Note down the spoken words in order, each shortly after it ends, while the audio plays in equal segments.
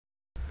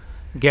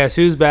Guess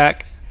who's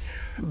back?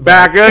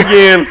 Back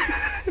again.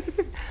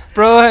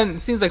 Bro,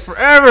 it seems like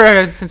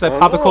forever since I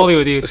popped a Coley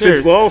with you.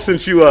 Cheers.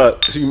 Since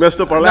you messed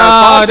up our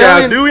last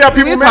podcast, dude. We got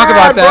people mad, talk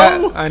about that.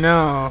 bro. I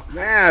know.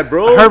 Mad,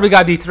 bro. I heard we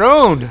got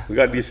dethroned. We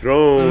got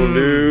dethroned,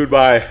 dude,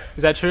 by...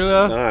 Is that true,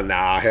 though?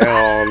 Nah,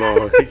 hell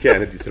no. He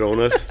can't dethrone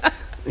us.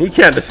 He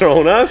can't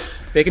dethrone us.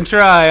 They can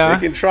try, huh?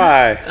 They can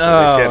try. They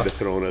can't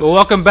dethrone us. Well,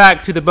 welcome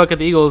back to the Buck of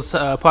the Eagles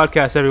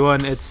podcast,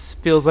 everyone. It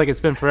feels like it's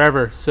been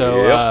forever,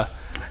 so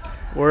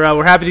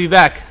we're happy to be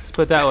back. Let's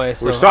put it that way.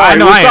 So we're sorry.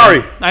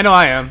 I know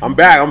I am. I'm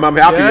back. I'm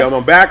happy. Yeah?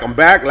 I'm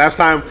back. Last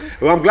time,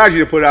 well, I'm glad you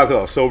didn't put it out because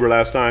I was sober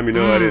last time. You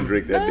know, I didn't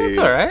drink that day. That's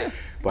all right.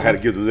 But I had to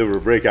give the liver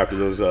a break after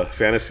those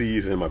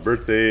fantasies and my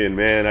birthday, and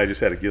man, I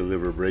just had to give the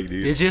liver a break,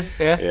 dude. Did you?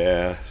 Yeah.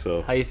 Yeah.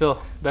 So how you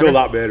feel? Better? Feel a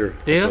lot better.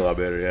 Do you? Feel a lot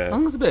better. Yeah. How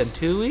long has it been?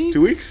 2 weeks?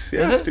 2 weeks?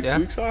 Yeah. Is it? Took yeah.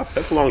 2 weeks off.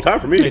 That's a long time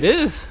for me. It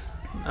is.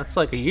 That's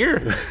like a year.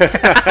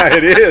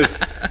 It is.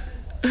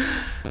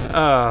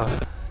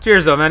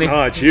 Cheers, though, Manny.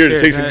 Cheers. It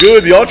tastes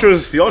good. The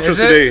ultras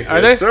today.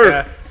 Are yes, they? sir.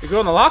 Yeah. You're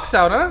going the locks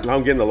out, huh?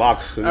 I'm getting the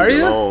locks. Are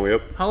you? Long,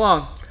 yep. How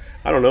long?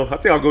 I don't know. I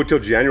think I'll go till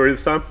January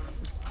this time.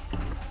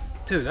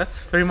 Dude,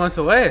 that's 3 months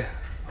away.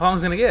 How long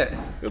is it going to get?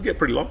 It'll get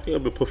pretty long. It'll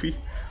be puffy.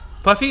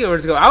 Puffy, or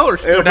does it go out or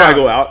It'll down?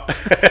 probably go out.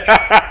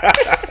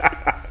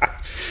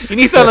 You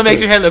need something that makes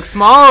your head look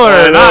small or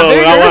I know, not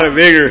bigger. I want it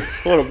bigger.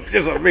 I want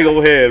just a big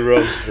old head,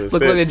 bro. Look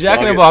like a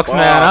Jack-in-the-Box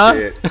man, huh?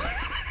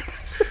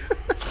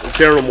 Don't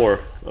care no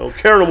more. I don't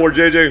care no more,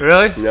 JJ.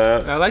 Really?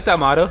 Yeah. I like that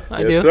motto.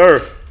 I do. Yes, sir.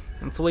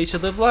 That's the way you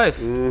should live life.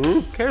 Mm-hmm.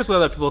 Who cares what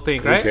other people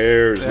think, right? Who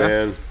cares, Yeah.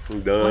 man?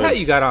 I'm done. What hat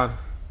you got on?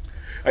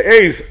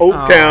 A's,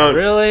 Oaktown. Oh,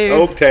 really?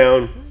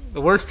 Oaktown. The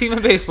worst team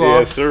in baseball.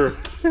 Yes, sir.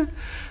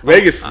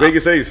 Vegas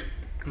A's.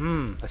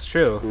 That's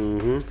true.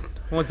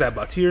 Mm-hmm. What's that,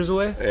 about 2 years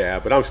away? Yeah,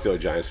 but I'm still a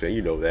Giants fan.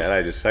 You know that.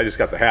 I just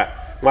got the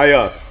hat.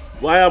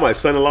 My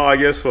son-in-law, I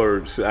guess,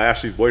 or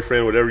Ashley's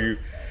boyfriend, whatever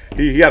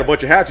he had a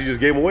bunch of hats. He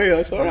just gave them away.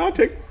 I said, all right, I'll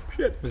take them.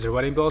 Shit. Is there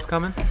wedding bells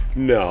coming?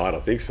 No, I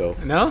don't think so.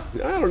 No?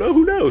 I don't know.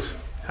 Who knows?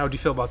 How would you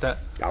feel about that?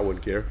 I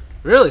wouldn't care.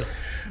 Really?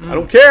 I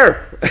don't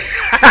care.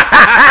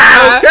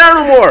 I don't care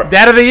no more.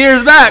 Dad of the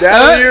year's back.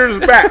 Dad of the year's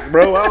back,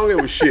 bro. I don't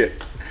give a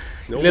shit.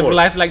 No Live more.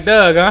 life like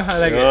Doug, huh? I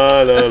like it.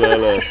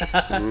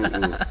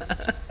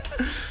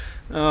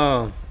 No.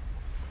 Oh.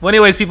 Well,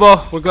 anyways,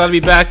 people, we're glad to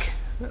be back.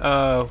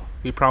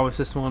 We promise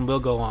this one will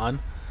go on,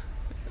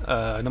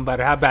 no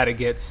matter how bad it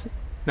gets.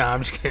 Nah,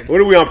 I'm just kidding.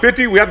 What are we on,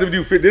 50? We have to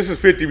do 50. This is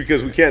 50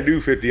 because we can't do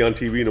 50 on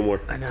TV no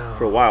more. I know.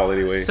 For a while,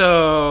 anyway.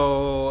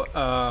 So,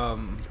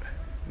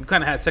 we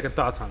kind of had second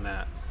thoughts on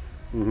that.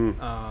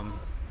 Mm-hmm.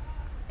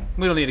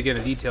 We don't need to get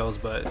into details,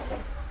 but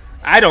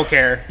I don't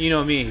care. You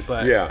know me,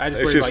 but Yeah, I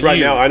just it's worry just about right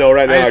you. now. I know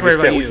right now. I just worry just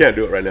about can't. We you. can't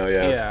do it right now.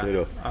 Yeah. Yeah. You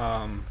know.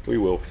 We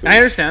will. Soon. I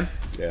understand.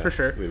 Yeah, for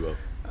sure. We will.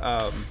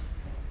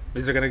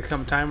 Is there gonna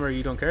come a time where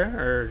you don't care,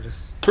 or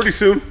just Pretty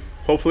soon,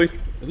 hopefully.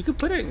 we could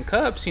put it in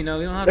cups? You know,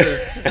 you don't have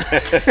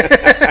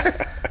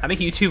to. I think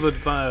YouTube would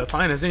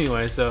find us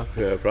anyway. So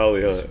Yeah,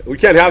 probably. We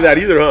can't have that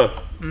either,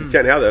 huh? We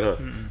can't have that, huh?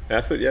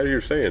 That's what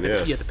you're saying.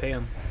 Yeah. you have to pay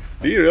them.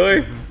 Do you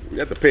really? You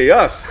have to pay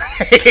us.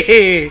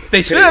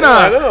 They should.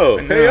 I know.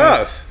 Pay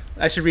us.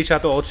 I should reach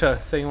out to Ultra,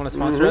 say you want to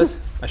sponsor us.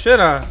 I should.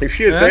 They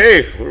should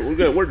say, hey,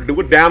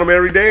 we're down them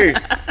every day.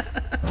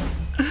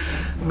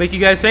 Make you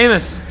guys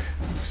famous.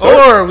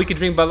 Or we could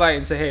drink Bud Light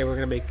and say, hey, we're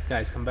going to make you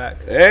guys come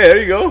back. Hey, there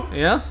you go.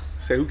 Yeah?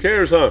 Say, who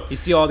cares, huh? You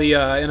see all the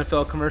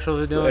NFL commercials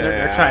they're doing?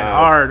 They're Yeah, trying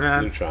hard,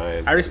 man. They're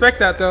trying. I respect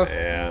that, though.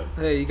 Yeah.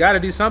 Hey, you got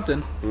to do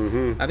something.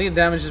 I think the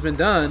damage has been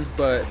done,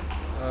 but it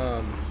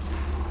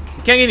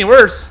can't get any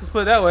worse. Let's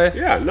put it that way.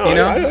 Yeah, no, You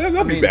know?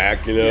 they'll be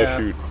back, you know. yeah.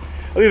 Shoot.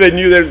 I think they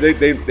knew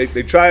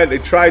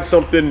they tried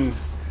something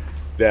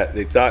that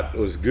they thought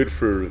was good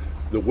for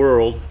the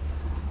world,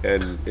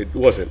 and it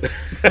wasn't.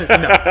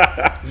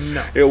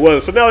 No. It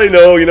was. So now they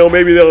know, you know,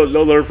 maybe they'll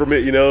learn from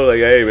it, you know, like,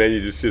 hey man,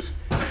 you just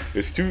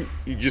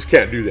you just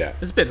can't do that.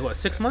 It's been, what,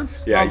 6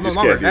 months? Yeah, you just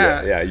longer can't do than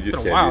that. Yeah, you It's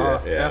just been can't a while,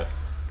 do that.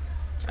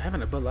 Yeah. I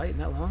haven't had a Bud Light in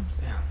that long.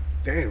 Yeah.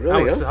 Dang,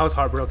 really? Huh? I was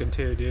heartbroken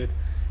too, dude.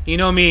 You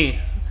know me.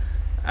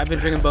 I've been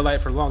drinking Bud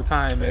Light for a long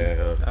time, and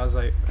Yeah. I was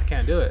like, I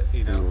can't do it.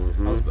 You know,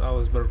 I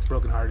was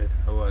brokenhearted.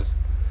 I was,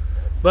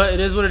 but it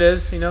is what it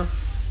is. You know.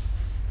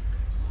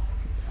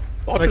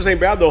 Ultras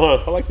ain't bad though,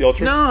 huh? I like the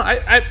Ultras. No,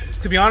 I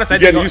to be honest, I You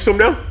getting drink. used to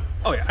them now?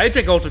 Oh yeah, I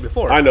drank Ultra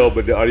before. I know,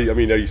 but are you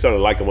starting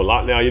to like them a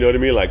lot now? You know what I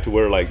mean? Like to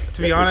where like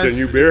To be it's honest, a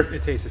new beer.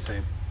 it tastes the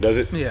same. Does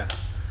it? Yeah,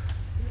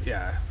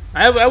 yeah.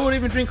 I would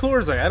even drink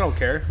Coors Light. I don't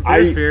care.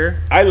 Beer's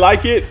beer. I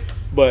like it,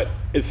 but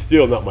it's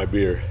still not my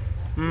beer.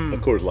 A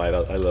Coors Light.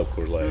 I love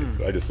Coors Light.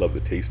 I just love the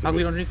taste How of come it.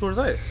 you don't drink Coors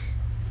Light?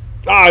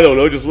 I don't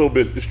know, just a little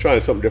bit. Just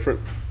trying something different.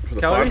 For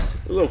the Calories?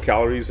 pot. A little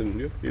calories and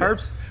you know,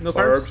 Carbs? No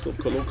carbs?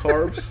 Little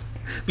carbs.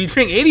 If you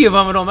drink 80 of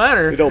them, it don't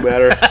matter. It don't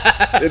matter.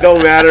 It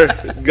don't matter.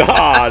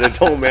 God, it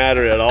don't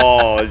matter at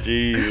all.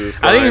 Jesus.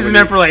 I think this is Christ.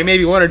 meant for like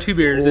maybe 1 or 2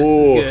 beers. This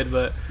Ooh. is good,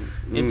 but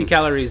empty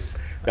calories.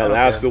 Now, the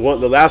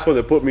last one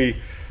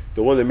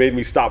that made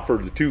me stop for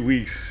the 2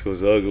 weeks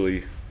was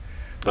ugly.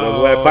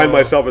 But when I find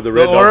myself at the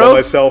Red Dog by Oro?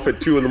 myself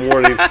at 2 in the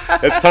morning,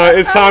 it's time.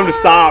 It's time to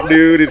stop,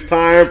 dude. It's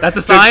time. That's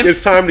a sign? It's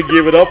time to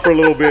give it up for a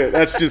little bit.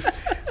 That's just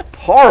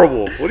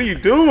horrible. What are you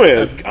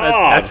doing?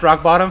 That's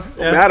rock bottom.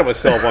 I'm mad at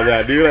myself on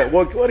that, dude. Like,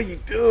 what are you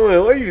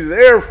doing? What are you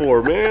there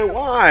for, man?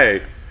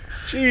 Why?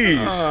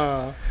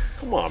 Jeez.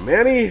 Come on,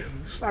 Manny.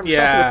 Slap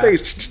yourself in the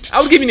face.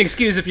 I would give you an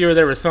excuse if you were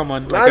there with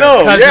someone. Like I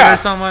know, a cousin yeah. or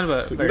someone,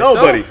 but by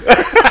Nobody.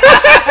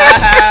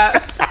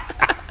 yourself?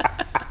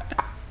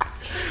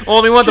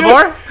 Only one at the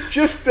bar?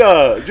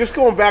 Just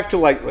going back to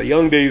like the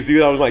young days,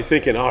 dude. I was like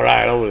thinking, all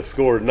right, I'm gonna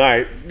score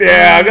tonight.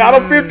 Yeah, I got.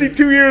 I'm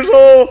 52 years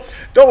old.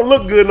 Don't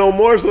look good no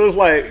more. So it's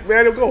like,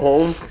 man, go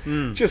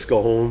home. Just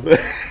go home.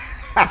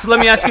 So let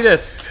me ask you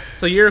this.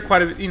 So you're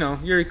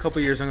you're a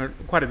couple years younger,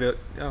 quite a bit.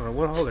 I don't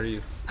know, how old are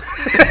you?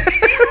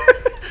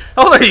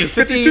 How old are you?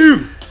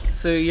 52.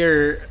 So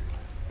you're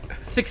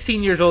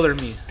 16 years older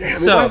than me. Damn,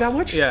 so, am I that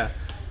much? Yeah.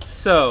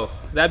 So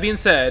that being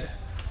said,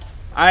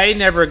 I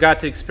never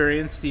got to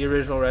experience the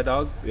original Red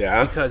Dog.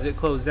 Yeah. Because it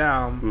closed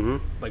down,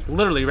 like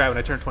literally right when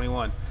I turned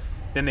 21.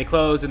 Then they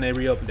closed and they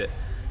reopened it.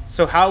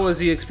 So how was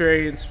the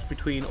experience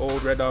between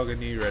old Red Dog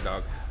and new Red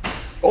Dog?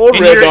 Old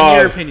Red In Dog.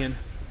 your opinion.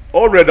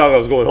 Old Red Dog, I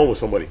was going home with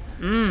somebody.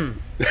 Really?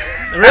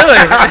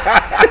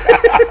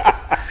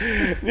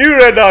 New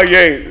Red Dog, you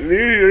ain't.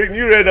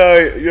 New Red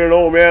Dog, you're an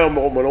old man. I'm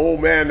an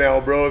old man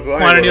now, bro. So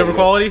Quantity over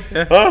quality?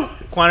 Yeah. Huh?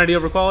 Quantity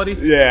over quality?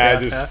 Yeah,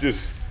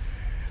 just.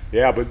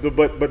 Yeah,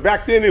 but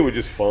back then it was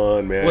just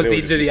fun, man.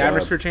 Did the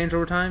atmosphere change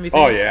over time? You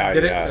think? Oh yeah,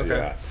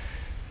 yeah.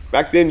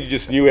 Back then you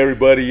just knew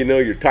everybody. You know,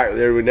 you're tight with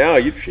everyone. Now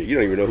you don't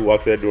even know who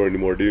walks that door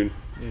anymore, dude.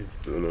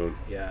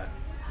 Yeah.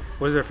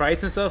 Was there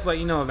fights and stuff like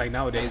like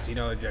nowadays?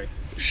 Like,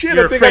 shit,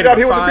 you're I think I afraid got of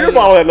a hit with a fight. beer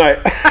bottle that night.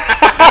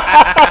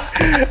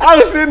 I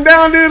was sitting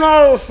down, dude.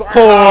 I was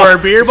Pour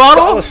beer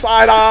bottle? The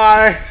side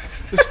eye,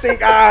 the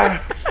stink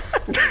eye.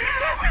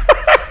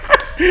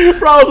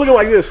 Bro, I was looking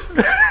like this.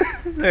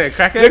 Hey,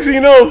 crack Next it? thing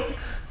you know,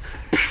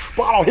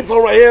 bottle hits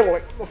on my head. I'm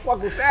like, what the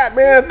fuck was that,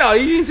 man? No,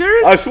 you ain't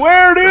serious? I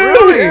swear, dude.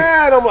 Really?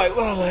 Yeah, and I'm like,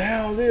 what the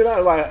hell, dude?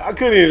 I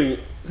couldn't even.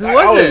 Who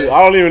was it?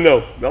 I don't even know.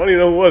 I don't even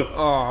know who it was.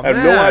 Oh, I have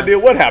no man. idea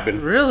what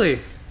happened. Really?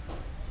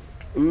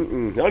 I don't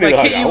even know Like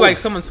how hit I you was- like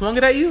someone swung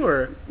it at you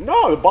or?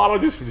 No, the bottle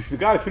just the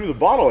guy threw the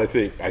bottle. I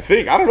think.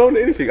 I don't know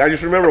anything. I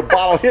just remember a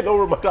bottle hitting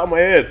over my top of my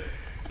head.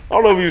 I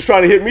don't know if he was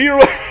trying to hit me or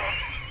what.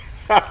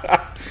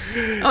 I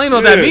don't even know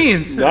what that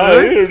means. Nah,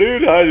 either,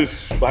 dude. I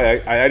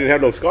didn't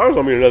have no scars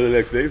on me or nothing the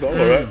next day, so I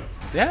was all right.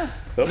 Yeah.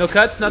 No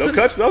cuts, nothing? No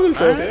cuts, nothing. So,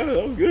 All right. yeah,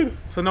 that was good.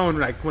 So no one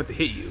like went to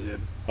hit you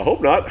then? I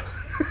hope not.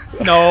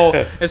 No.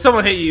 If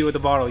someone hit you with a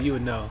bottle, you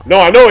would know. No,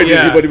 I know he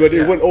Yeah, did, but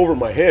yeah. it went over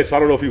my head, so I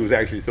don't know if he was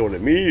actually throwing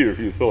at me or if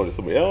he was throwing at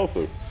somebody else.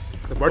 Or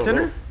The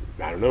bartender?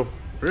 I don't know.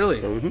 Really?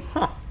 Mhm.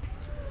 Huh.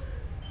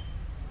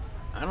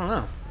 I don't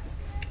know.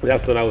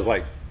 That's when I was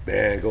like,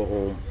 man, go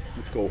home.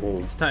 Let's go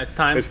home. It's time. It's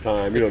time. It's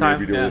time. You don't need to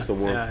be doing this no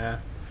more. Yeah.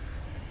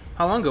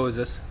 How long ago was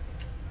this?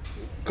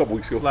 A couple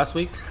weeks ago. Last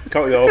week? A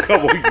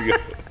couple weeks ago.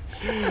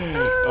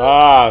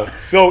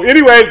 So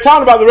anyway,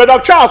 talking about the Red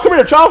Dog. Chow, come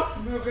here, Chow.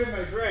 Go get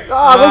the drink.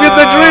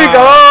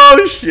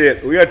 Oh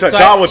shit, we gotta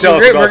Chow will tell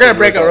us about We're gonna some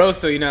break Red our Dog.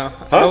 oath, though.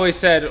 I always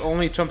said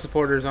only Trump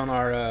supporters on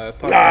our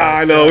podcast.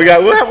 I know. We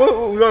got.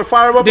 We gonna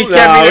fire him up. They Nah,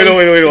 can't we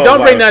don't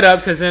don't bring fire. that up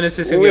because then it's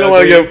just gonna We be don't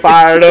want to ugly. get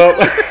fired up.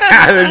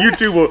 And then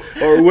YouTube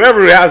or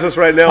whoever has us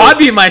right now.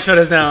 Podbean might shut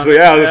us down. So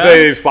yeah, I was gonna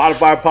say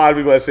Spotify,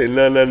 Podbean might say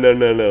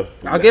no.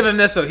 I'll give him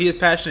this though. He is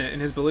passionate in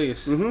his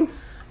beliefs. You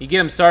get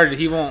him started,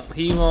 he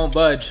won't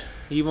budge.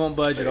 He won't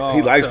budge at all.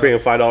 He likes so. paying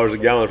 $5 a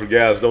gallon for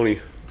gas, don't he?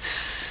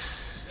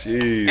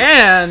 Jeez.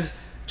 And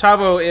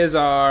Chavo is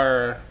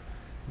our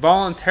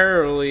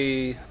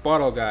voluntarily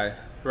bottle guy,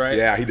 right?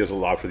 Yeah, he does a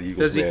lot for the Eagles,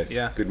 Does he? man.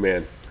 Yeah. Good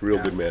man. Real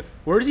Yeah. good man.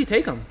 Where does he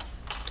take him?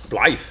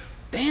 Blythe.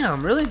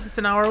 Damn, really? It's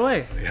an hour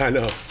away. Yeah, I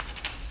know.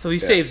 So he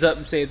saves up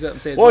and saves up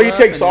and saves Well, up. he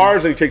takes and then-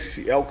 ours and he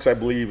takes Elks, I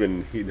believe,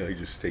 and he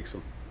just takes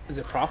them. Is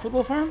it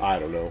profitable for him? I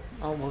don't know.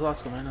 Oh, we'll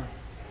ask him right now.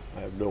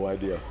 I have no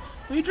idea.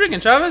 What are you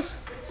drinking, Chavez?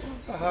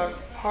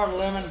 Hard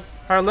lemon.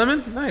 Hard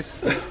lemon? Nice.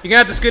 You're gonna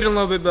have to scoot in a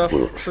little bit, Bill.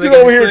 So Scoot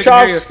over here,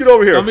 Chops. Scoot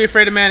over here. Don't be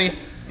afraid of Manny.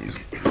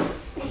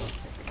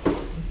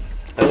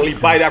 I only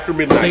bite after So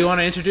midnight. you want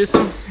to introduce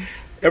him?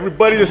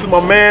 Everybody, this is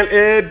my man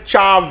Ed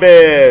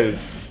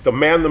Chavez, the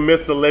man, the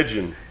myth, the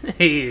legend.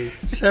 Hey.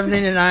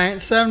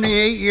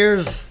 78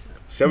 years,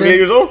 78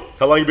 years old?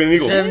 How long you been an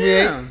Eagle?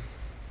 78 Damn.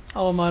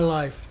 all my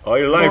life. All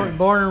your life.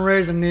 Born and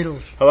raised in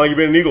Needles. How long you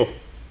been an Eagle?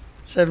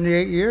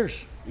 78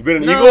 years. You been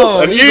an No, Eagle?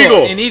 An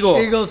Eagle. An eagle.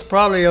 Eagles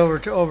probably over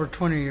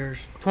 20 years.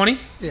 20?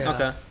 Yeah.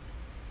 Okay.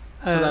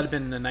 So that'd have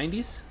been in the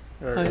 90s?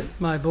 Or,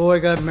 My boy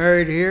got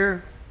married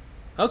here.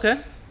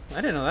 okay. I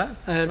didn't know that.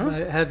 I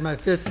had my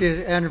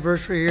 50th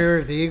anniversary here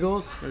at the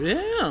Eagles.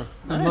 Yeah.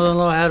 My Nice.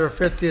 mother-in-law had her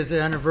 50th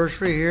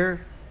anniversary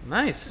here.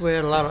 Nice. We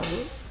had a lot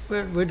of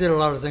we did a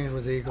lot of things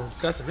with the Eagles.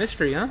 Got some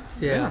history, huh?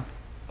 Yeah.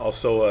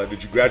 Also,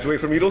 did you graduate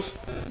from Eagles?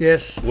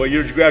 Yes. What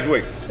year did you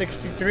graduate?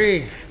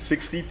 63.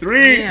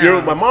 63. Damn. You're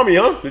with my mommy,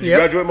 huh? Did you Yep.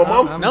 graduate with my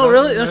mom? No,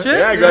 really? No shit?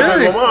 Yeah, I graduated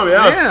Really? with my mom,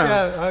 yeah.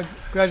 Yeah,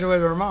 I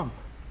graduated with her mom.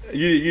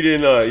 You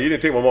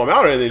didn't take my mom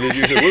out or anything, did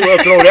you? You said,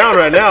 we'll throw down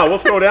right now. We'll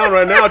throw down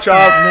right now,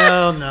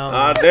 Chop. No.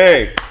 Ah,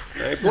 dang.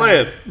 I ain't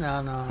playing.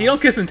 No. You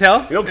don't kiss and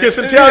tell. You don't kiss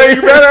and tell.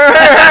 You better.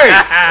 Hey.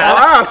 I'll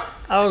ask.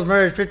 I was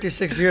married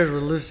 56 years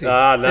with Lucy.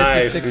 Ah,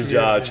 nice. 56 Good years.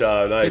 job,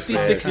 Chop. Nice.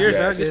 56 man. years,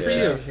 Yeah, huh? Good for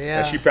you. Yeah.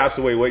 And she passed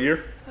away what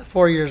year?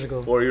 4 years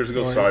ago. 4 years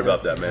ago. Sorry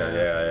about that, man.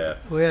 Yeah.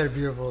 We had a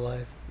beautiful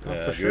life.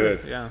 Yeah, For sure.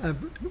 good. Yeah.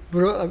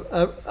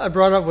 I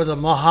brought up with the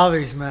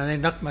Mojaves, man. They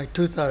knocked my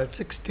tooth out at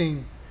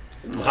 16.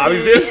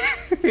 Hobbies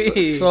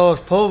did? So I was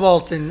pole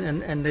vaulting,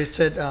 and they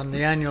said on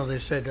the annual, they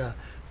said,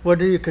 what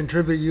do you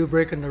contribute you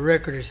breaking the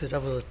record? He said, I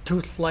was a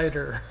tooth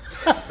lighter.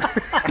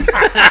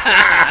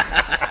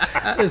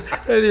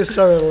 They just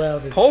started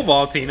laughing. Pole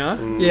vaulting, huh?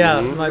 Yeah,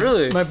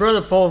 Really? my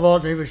brother pole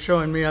vaulted, and he was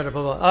showing me how to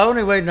pole vault. I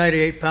only weighed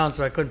 98 pounds,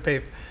 so I couldn't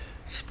pay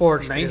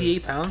sports.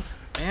 98 pounds?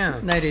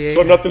 Damn. 98.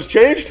 So nothing's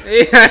changed?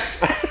 Yeah.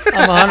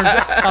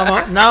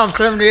 Now I'm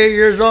 78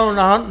 years old,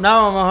 and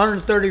now I'm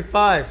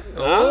 135.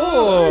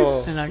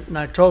 Oh. And in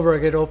October, I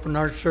get open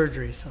heart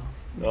surgery, so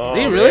Oh,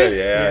 Did you really?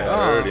 man, yeah,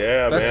 I heard.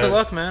 Yeah, Best man. of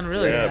luck, man.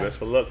 Really. Yeah, best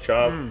of luck,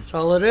 Chop. that's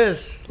all it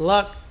is.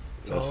 Luck.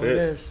 That's all That's it it.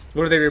 is.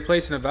 What are they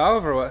replacing, a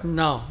valve or what?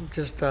 No,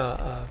 just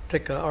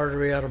take an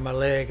artery out of my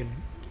leg, and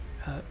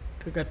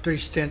I got 3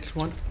 stents,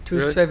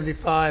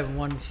 275 and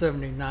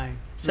 179,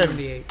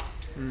 78.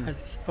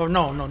 That's, oh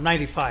no,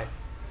 95.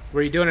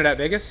 Were you doing it at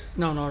Vegas?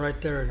 No, right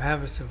there at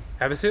Havasu.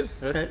 Havasu?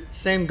 Really? That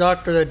same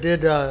doctor that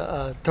did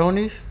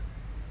Tony's,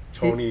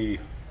 Tony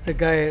the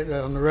guy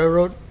on the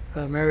railroad,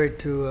 married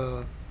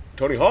to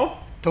Tony Hall?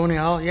 Tony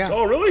Hall. Yeah.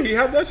 Oh, really? He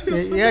had that still?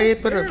 Yeah,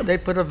 they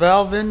put a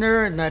valve in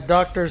there, and that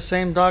doctor,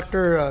 same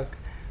doctor,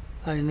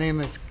 his name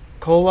is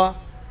Kwon,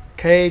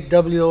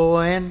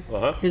 Kwon.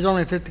 Uh-huh. He's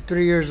only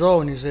 53 years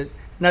old, and he said, and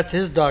that's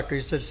his doctor.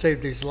 He said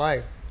saved his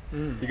life.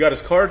 You got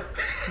his card?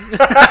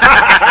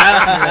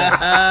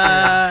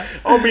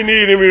 I'll be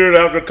needing him here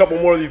after a couple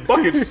more of these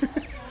buckets.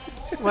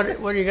 What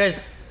do you guys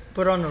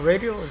put on the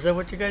radio? Is that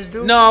what you guys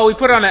do? No, we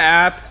put it on an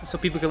app so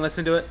people can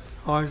listen to it.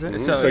 Oh, is it?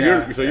 So, So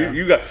yeah,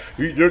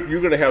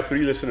 you're gonna have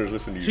 3 listeners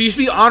listen to So you. you should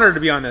be honored to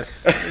be on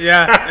this.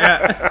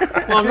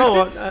 Yeah. Well,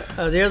 no.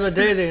 The other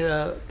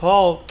day,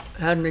 Paul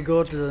had me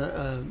go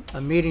to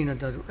a meeting at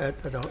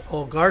the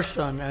old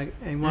Garson, and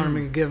he wanted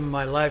me to give him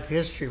my life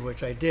history,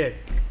 which I did.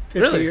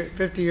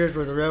 50 years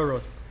with the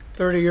railroad,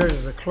 30 years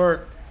as a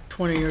clerk,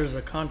 20 years as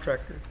a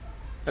contractor.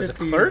 As a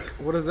 50 clerk? years.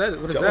 What is that?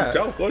 What is Tell that?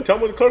 him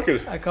what the clerk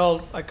is. I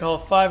called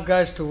 5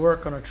 guys to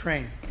work on a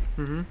train,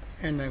 and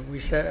then we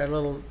set a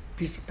little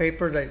piece of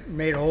paper that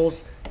made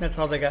holes. And that's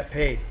how they got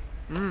paid.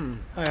 I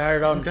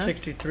hired out in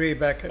 '63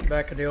 back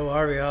at the old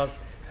Harvey House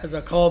as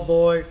a call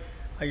boy,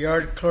 a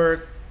yard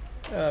clerk,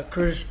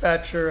 crew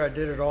dispatcher. I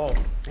did it all.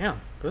 Yeah.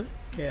 Good.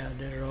 Yeah, I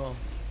did it all.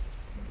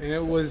 And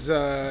it was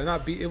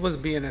it was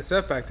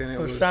BNSF back then. It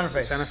was Santa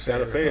Fe. Santa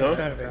Fe, huh?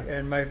 Santa Fe.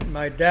 And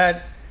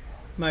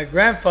my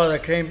grandfather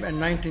came in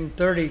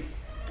 1930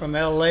 from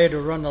L.A. to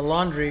run the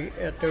laundry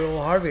at the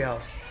old Harvey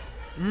House.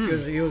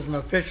 He was an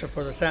official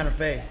for the Santa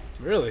Fe.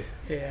 Really?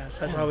 Yeah,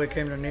 so that's how we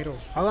came to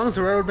Needles. How long has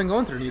the railroad been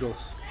going through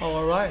Needles? All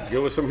our lives.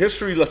 Give us some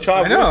history,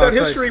 Chop. I Give us know, that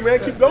it's history, man.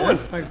 Keep going.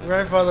 My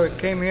grandfather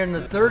came here in the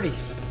 30s.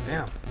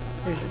 Damn.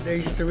 They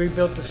used to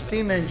rebuild the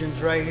steam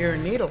engines right here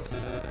in Needles.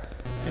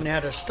 And they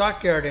had a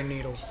stockyard in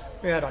Needles.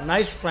 We had an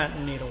ice plant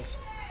in Needles.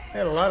 We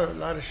had a lot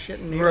of shit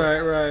in Needles.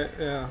 Right,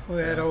 yeah.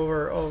 We had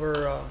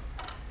over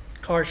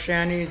car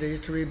shanties. They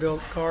used to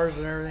rebuild cars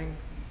and everything.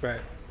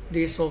 Right.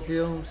 Diesel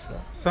fumes.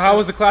 So how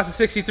was the class of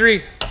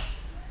 '63?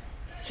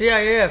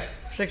 CIF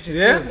 62.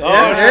 Yeah.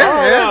 Oh,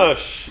 Yeah.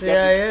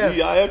 CIF.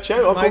 CIF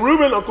champ.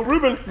 Uncle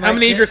Ruben. How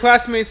many of your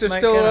classmates are Mike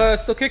still Kenna.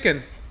 still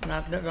kicking?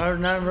 Not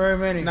very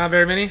many. Not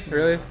very many,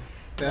 really. A lot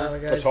Yeah.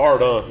 of guys- That's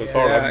hard, huh? It's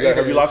hard. Yeah, Have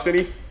it you is. lost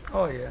any?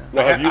 Oh yeah.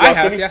 No, have you I lost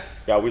have, any? yeah.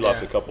 Yeah, we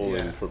lost Yeah. a couple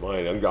in for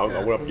mine. I'm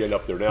getting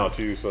up there now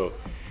too, so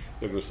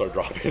they're gonna start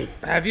dropping.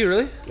 Have you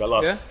really? I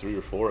lost Yeah. 3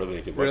 or 4, I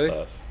think, in my Really?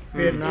 class.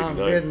 Vietnam.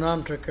 89.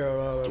 Vietnam took care of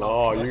all of it.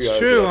 Oh, you guys.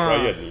 true, that's right,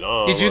 huh? you had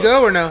none, Did you huh?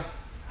 go or no?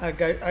 I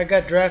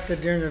got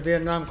drafted during the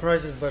Vietnam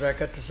crisis, but I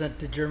got sent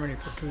to Germany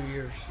for 2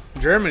 years.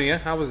 Germany, yeah.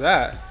 How was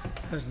that?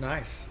 That was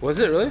nice. Was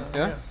it really?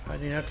 Yeah. Yes, I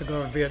didn't have to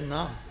go to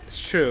Vietnam. It's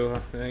true.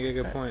 Yeah, you get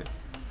a good point.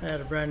 I had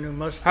a brand new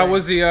Mustang. How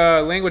was the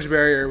language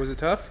barrier? Was it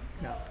tough?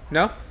 No.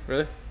 No?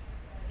 Really?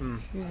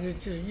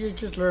 You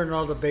just learn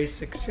all the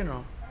basics, you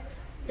know.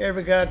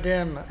 Every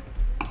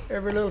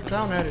little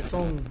town had its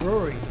own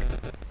brewery.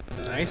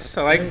 Nice.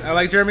 I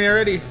like Germany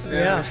already.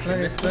 Yeah,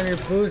 plenty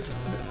of booze.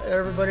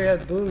 Everybody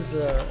had booze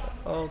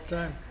all the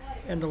time,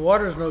 and the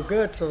water's no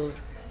good, so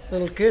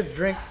little kids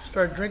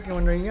start drinking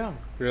when they're young.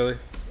 Really?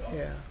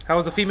 Yeah. How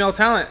was the female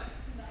talent?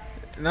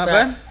 Not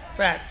Fat.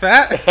 bad.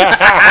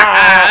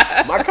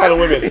 Fat? My kind of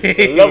women.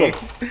 I love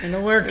them. In the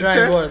winter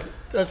Sure. time,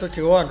 that's what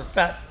you want.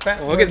 Fat.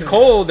 Well, it gets women.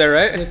 cold there,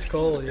 right? It's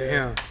cold.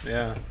 Yeah.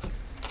 Yeah.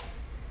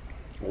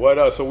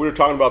 What? So we were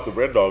talking about the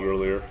Red Dog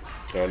earlier,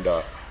 and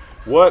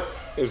what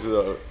is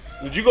the?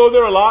 Did you go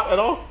there a lot at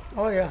all?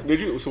 Oh yeah. Did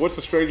you? So what's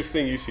the strangest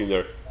thing you've seen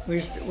there? We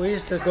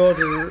used to go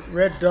to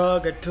Red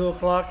Dog at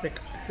 2:00.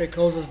 They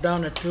close us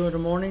down at 2 in the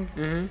morning.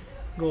 Mm-hmm.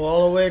 Go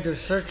all the way to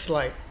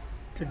Searchlight,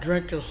 to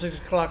drink till 6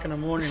 o'clock in the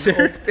morning.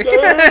 Seriously?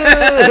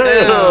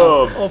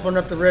 Damn. Open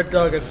up the Red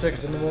Dog at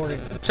 6 in the morning.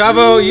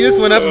 Chavo, you just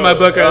went up in my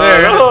book right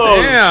there.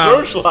 Oh,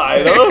 Damn.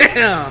 Searchlight, huh?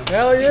 Damn.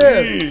 Hell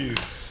yeah. Jeez.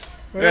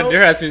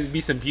 There has to be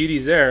some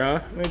beauties there,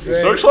 huh? we drank-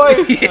 Searchlight?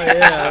 Oh,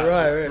 yeah,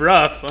 right.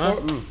 Rough, huh?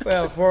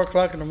 Well, 4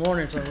 o'clock in the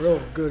morning, some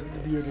real good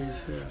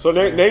beauties. Yeah. So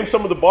name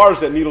some of the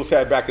bars that Needles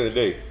had back in the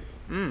day.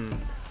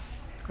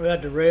 We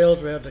had the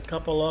Rails, we had the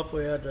Couple Up,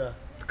 we had the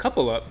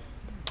Couple up.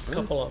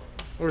 Couple Up.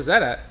 Where's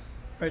that at?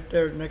 Right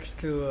there next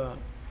to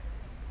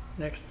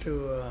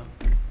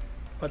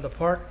by the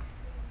park.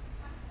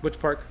 Which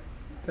park?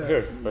 The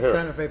Here, right here.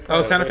 Santa Fe Park.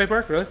 Oh, Santa Fe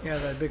Park, really? Yeah,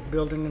 that big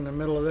building in the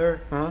middle of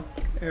there. Uh-huh.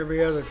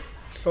 Every other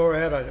store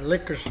had a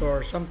liquor store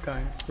of some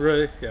kind.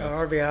 Really? Yeah.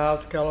 Harvey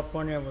House,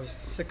 California was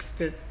 6,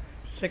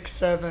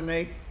 7,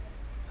 8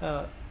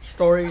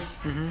 stories.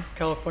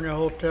 California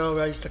Hotel,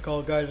 I used to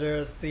call guys there.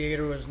 The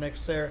theater was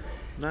next there.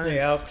 Nice.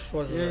 The Elks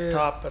was Yeah, at the yeah.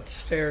 top, at the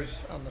stairs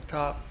on the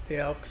top. The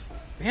Elks,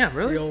 Damn,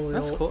 really? The old-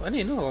 That's cool. I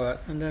didn't know all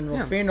that. and then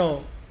Yeah.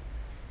 Rufino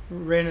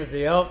rented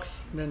the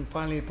Elks. And then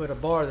finally put a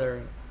bar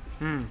there.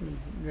 Hmm.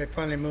 They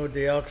finally moved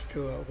the Elks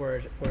to where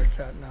it's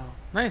at now.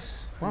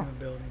 Nice. in Wow. the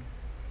building.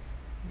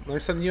 Learn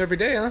something new every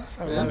day, huh?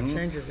 So a lot of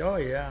changes. Oh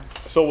yeah.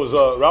 So was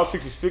Route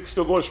 66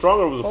 still going strong,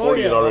 or was the 40 oh,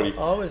 yeah. in already?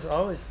 Always.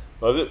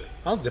 Was it?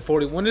 Oh, the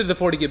 40. When did the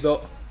 40 get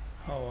built?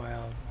 Oh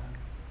wow.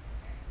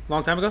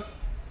 Long time ago?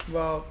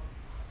 Well,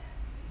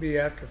 be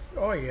after.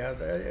 Oh yeah.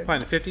 Probably in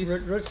the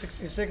 50s? Route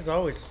 66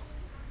 always.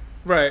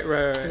 Right.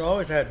 It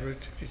always had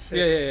Route 66.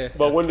 Yeah.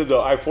 But when did the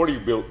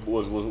I-40 built?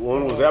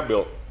 When was that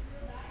built?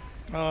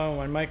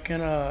 When Mike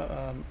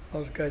Kenna,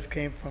 those guys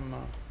came from.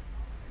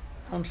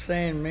 I'm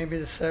saying maybe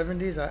the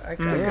 70s. I can't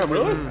Yeah, remember.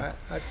 really?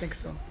 I think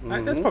so.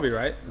 That's probably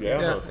right.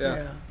 Yeah.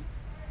 Yeah.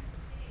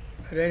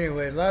 But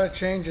anyway, a lot of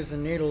changes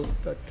in Needles.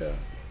 But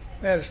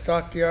we had a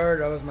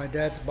stockyard. I was my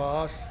dad's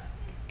boss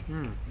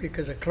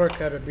because a clerk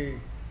had to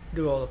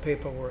do all the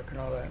paperwork and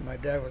all that. And my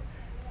dad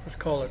was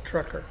called a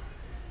trucker.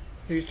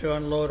 He used to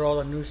unload all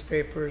the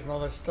newspapers and all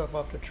that stuff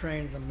off the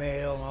trains, the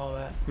mail and all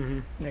that.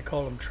 And they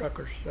called them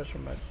truckers. That's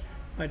what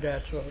my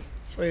dad said.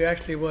 So he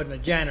actually wasn't a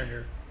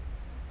janitor.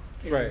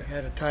 He Right.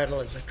 had a title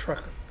as a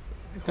trucker.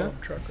 They call Okay.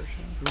 them truckers.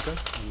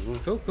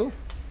 Okay. Cool.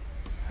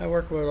 I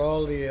worked with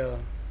all the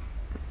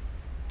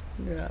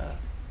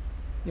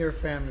your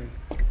family.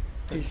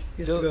 He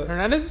used to go,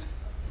 Hernandez?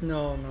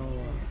 no,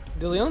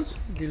 De Leon's?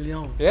 De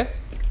Leon. Yeah.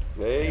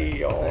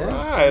 Hey, all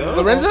right. Huh?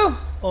 Lorenzo?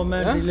 Old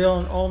man Yeah. De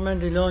Leon. Old man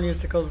De Leon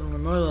used to go to my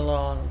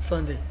mother-in-law on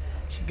Sunday.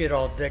 She'd get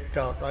all decked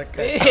out like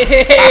that.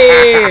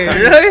 Hey!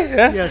 Really?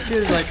 Yeah. Yeah, she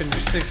was like in the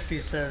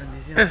 60s,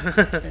 70s, you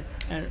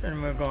know.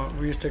 and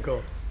we used to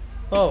go,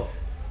 oh,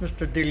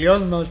 Mr. De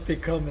Leon must be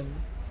coming.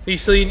 You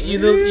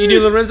knew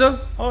Lorenzo?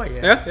 Oh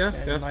yeah.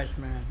 Yeah. Nice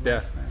man. Yeah.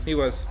 Nice man. He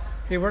was.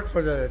 He worked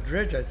for the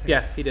Dredge, I think.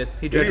 Yeah, he did.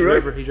 He he dredged really?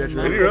 river. He dredged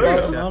My Really, river. really?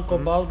 Uncle, Yeah. my Uncle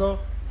Baldo,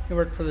 he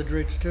worked for the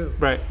Dredge too.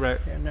 Right.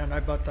 And then I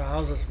bought the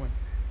houses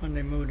when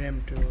they moved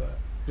him to. Yeah,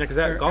 because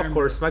that golf Aaron-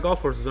 course, my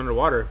golf course was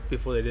underwater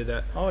before they did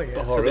that. Oh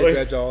yeah. Oh, So really? they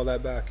dredged all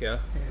that back, yeah.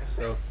 Yeah.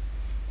 So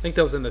I think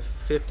that was in the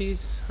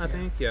 50s, I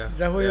think, yeah. Is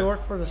that where yeah. you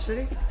work for the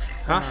city?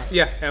 Huh?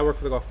 Yeah, I worked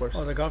for the golf course.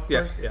 Oh, the golf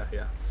Yeah, course. yeah.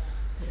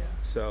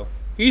 So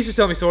he used to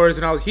tell me stories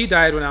he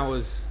died when I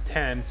was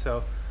 10,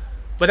 so.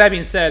 But that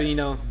being said,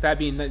 that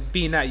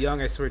being that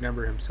young, I still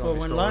remember him telling Well, me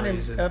when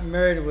stories. Lonnie got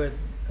married with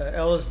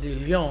Ellis De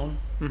Leon,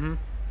 Mm-hmm.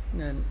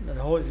 and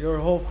your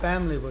whole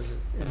family was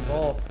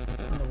involved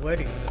in the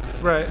wedding.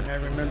 Right. And I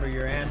remember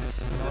your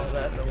aunts and all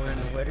that were in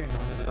the wedding.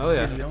 Oh,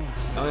 yeah. De Leons,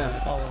 Oh,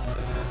 yeah. all of them.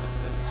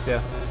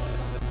 Yeah.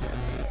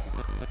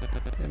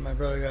 Then my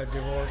brother got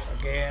divorced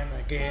again,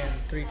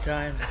 3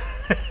 times.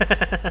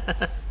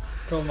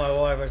 Told my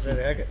wife, I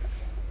said,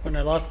 when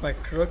I lost my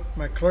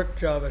clerk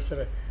job, I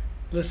said,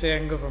 listen, I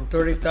can go from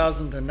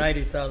 30,000 to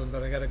 90,000,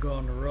 but I got to go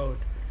on the road.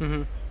 Mm-hmm.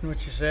 You know what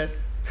she said?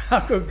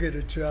 I'll go get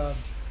a job.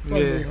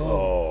 Bring Yeah. me home.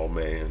 Oh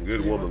man,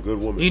 good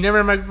woman. You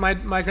never met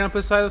my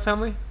grandpa's side of the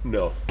family?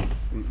 No,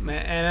 Aunt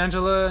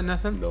Angela,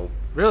 nothing? no,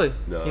 Really?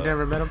 No. You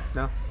never met him?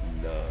 No.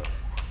 no.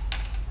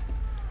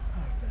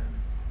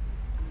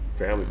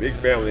 Family, big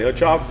family, huh,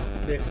 Chop?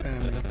 Big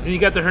family. Then you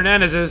got the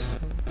Hernandezes.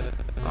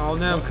 All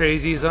them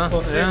crazies, huh?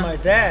 Well, see, Yeah. my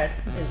dad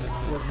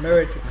was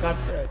married to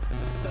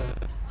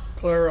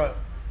Clara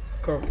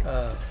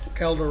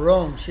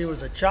Calderon. She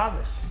was a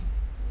Chavez.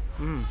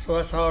 So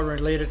that's how I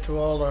related to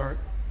all the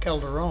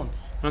Calderons,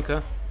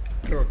 Okay.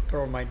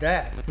 through my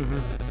dad.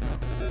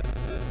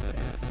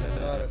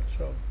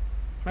 So,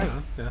 Right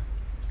on. Yeah.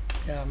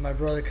 yeah, my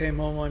brother came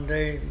home one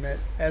day, met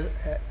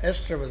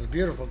Esther was a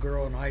beautiful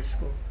girl in high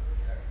school.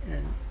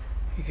 And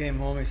he came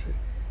home, he said,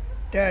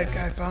 Dad,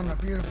 I found a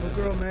beautiful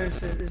girl, man. He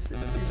said,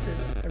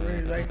 I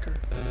really like her.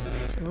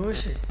 I said, who is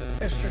she?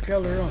 Esther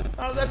Calderon.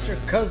 Oh, that's your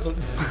cousin.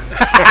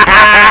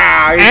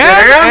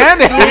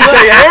 And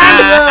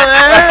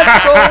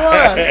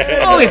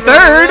only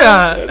third.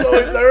 That's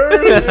only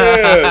third.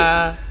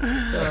 Yeah.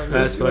 That's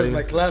This was funny.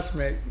 my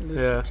classmate,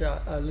 Yeah.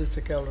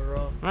 Lisa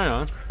Calderon. Right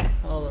on.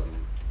 All of them.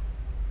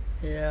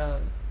 Yeah.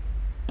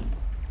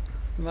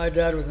 My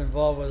dad was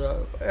involved with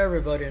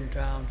everybody in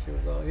town.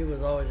 He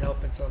was always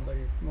helping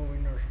somebody,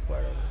 moving or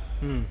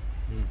whatever.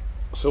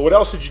 So what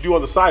else did you do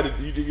on the side?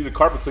 You did the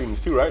carpet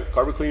cleanings too, right?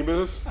 Carpet cleaning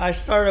business? I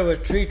started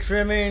with tree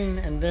trimming,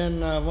 and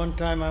then one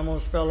time I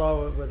almost fell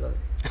off with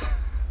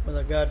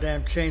a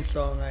goddamn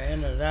chainsaw, and I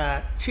ended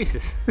that.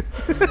 Jesus.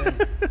 And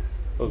then,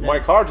 Those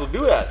Mike Hards will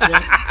do that.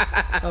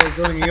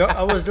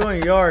 I was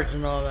doing yards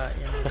and all that,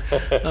 you know.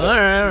 All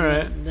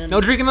right. And then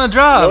No drinking on the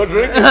job. No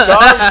drinking,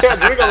 John. You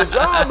can't drink on the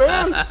job,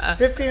 man.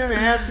 15 and a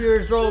half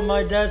years old,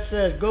 my dad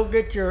says, go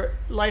get your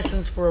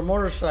license for a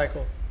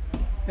motorcycle.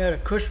 He had a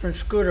Cushman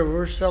scooter. We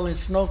were selling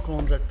snow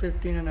cones at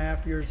 15 and a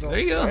half years old. There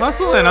you go.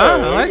 Hustling, huh? I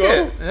like you go.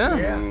 it. Yeah.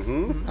 Yeah.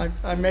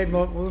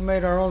 Mm-hmm. We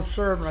made our own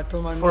syrup, and I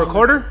told my For a mom,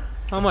 quarter?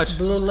 How much?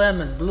 Blue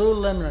lemon,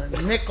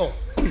 nickel.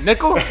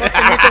 Nickel?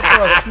 Fucking nickel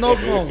for a snow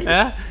cone.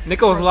 Yeah.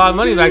 Nickel was a lot of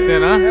money back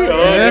then, huh?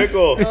 Oh, Yeah.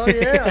 nickel. Oh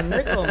yeah, a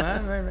nickel,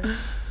 man.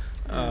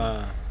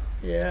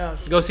 Yeah.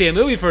 Go see a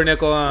movie for a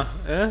nickel, huh?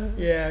 Yeah.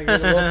 Yeah, I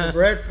get a loaf of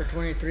bread for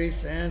 23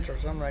 cents or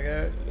something like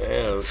that.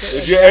 Damn.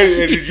 Did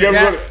you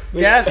ever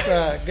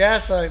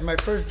Gas. My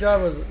first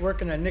job was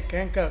working at Nick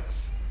Hancock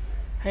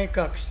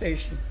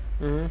station.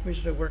 We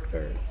used to work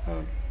there.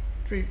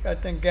 I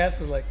think gas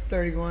was like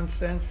 31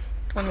 cents,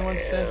 21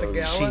 cents a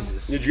gallon.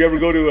 Jesus. Did you ever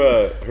go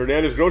to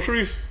Hernandez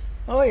Groceries?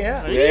 Oh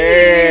yeah.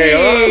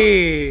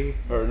 Hey.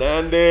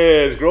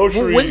 Hernandez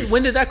Groceries.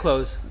 When did that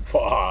close?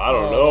 I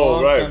don't A know,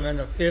 long right? time in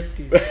the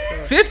 50s.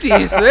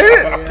 50s.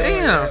 Yeah,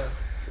 Damn. yeah.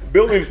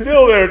 Building's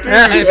still there too.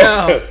 I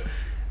know.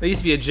 There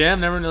used to be a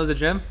gem. Never knows a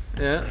gem.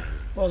 Yeah.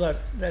 Well,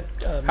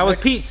 How was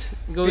Pete's?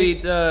 Go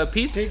eat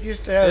Pete's? Pete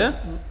used to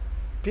have.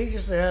 Pete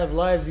used to have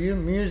live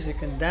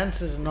music and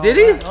dances and all Did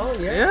he? that. Oh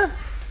yeah. Yeah.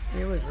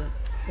 He was.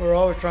 We were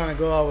always trying to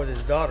go out with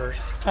his daughters.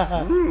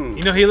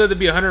 You know he lived to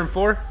be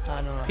 104.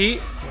 I know.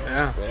 Pete.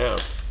 Yeah. Damn.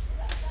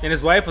 And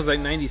his wife was like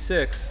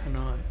 96. I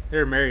know. They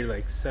were married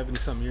like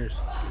 70-something years.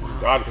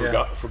 God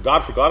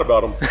forgot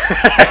about him.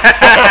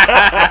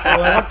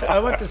 Well, I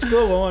went to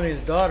school with one of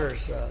his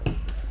daughters,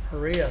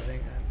 Maria, I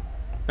think.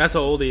 That's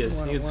how old he is.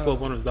 One He of- had school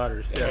with one of his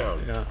daughters. Yeah.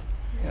 Damn. Yeah.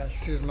 Yeah,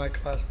 she was my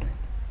classmate.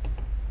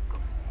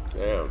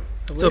 Damn.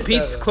 So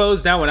Pete's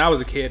closed down when I was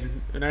a kid,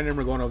 and I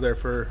remember going over there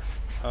for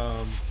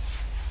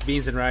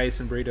beans and rice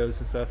and burritos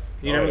and stuff.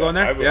 You never going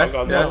there? I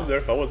went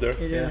there. I went there.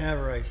 He didn't Yeah. have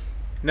rice.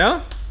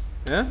 No?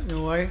 Yeah? You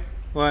know why?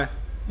 Why?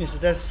 He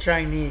said, that's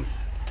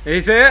Chinese. Did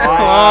he say it? So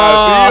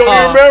you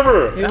don't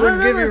remember. He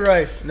wouldn't give you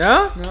rice.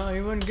 No? No,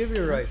 he wouldn't give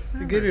you rice.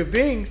 He'd give you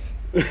beans,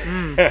 He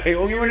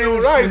won't give you no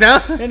rice.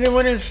 No? and then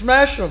went and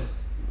smash them.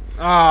 He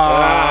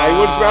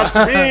wouldn't smash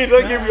the beans.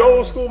 They give you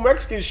old school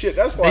Mexican shit.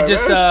 That's why. They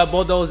just man.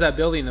 bulldozed that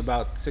building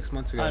about 6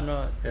 months ago. I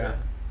know it. Yeah.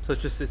 So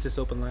it's just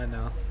open land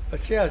now.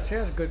 But she has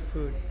good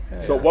food.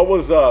 Yeah, So yeah. what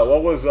was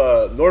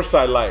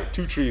Northside like?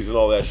 Two Trees and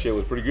all that shit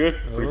was pretty good,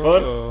 pretty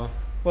fun. Oh.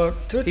 Well,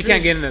 He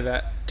can't get into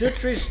that. Two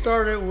Trees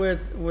started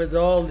with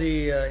all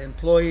the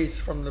employees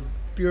from the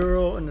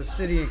bureau and the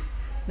city.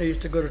 They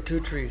used to go to Two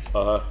Trees.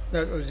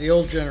 That was the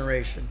old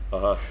generation.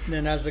 And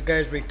then as the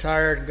guys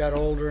retired and got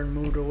older and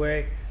moved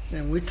away,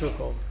 then we took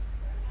over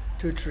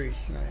Two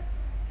Trees tonight.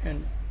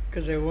 And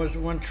because there was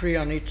one tree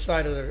on each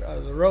side of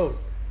the road,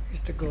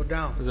 used to go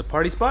down. Is it a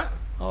party spot?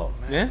 Oh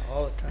man, Yeah?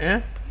 all the time.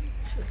 Yeah.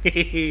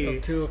 Till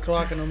 2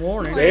 o'clock in the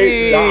morning.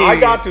 Now, I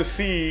got to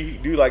see,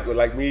 dude,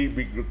 like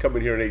me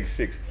coming here in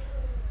 '86.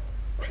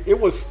 It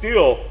was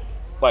still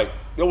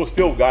there was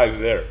still guys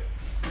there.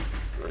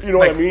 You know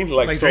what I mean?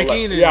 like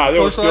drinking and yeah, there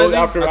was still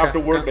socializing? after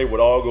Okay. work they would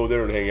all go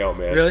there and hang out,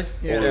 man. Really?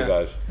 Older Yeah.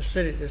 guys.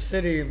 The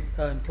city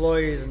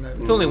employees and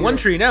It's only one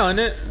tree now, isn't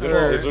it?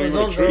 There Or- is.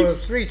 there was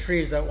 3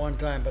 trees at one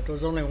time, but there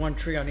was only one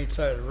tree on each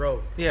side of the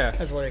road. yeah.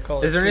 That's what they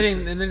call it. Is there Two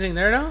anything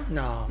there now? trees.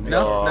 No,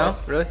 No? No?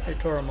 Really? they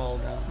tore them all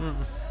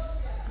down.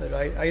 But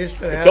I used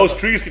to have Those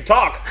trees can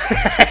talk.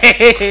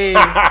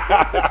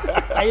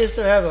 I used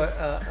to have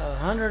a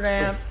 100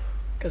 amp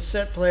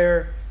cassette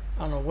player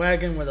on a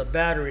wagon with a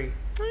battery,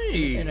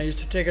 Hey. and I used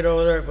to take it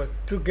over there with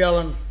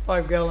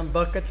 5-gallon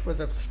buckets with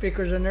the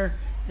speakers in there,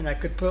 and I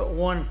could put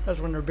one. That's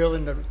when they're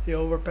building the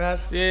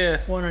overpass. Yeah.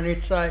 One on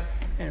each side,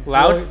 and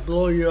Loud?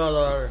 blow you out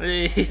of there.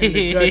 And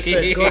the judge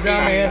said, "Go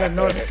down the end of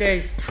North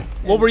Gate."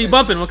 What were you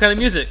bumping? What kind of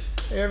music?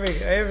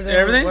 Everything.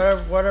 Everything?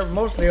 Whatever.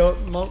 Mostly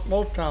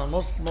Motown.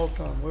 Most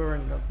Motown. We were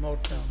in the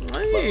Motown.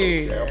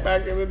 Hey. Yeah,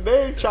 back in the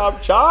day,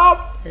 chop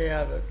chop.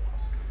 Yeah, but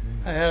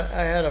I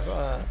had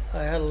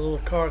a little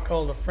car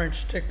called the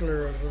French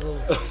Stickler. It was a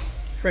little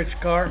French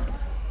car.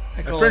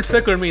 I A call French it-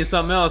 stickler means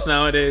something else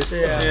nowadays.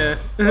 Yeah.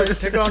 Well, you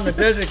take on the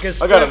desert, get I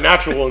stuck. got a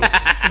natural one.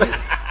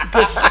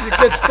 You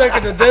get stuck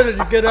in the desert.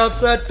 You get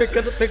outside, pick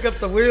up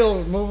the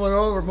wheels, move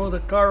the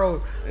car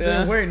over. Yeah.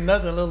 Didn't weigh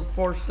nothing. A little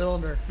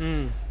 4-cylinder.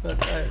 Mm.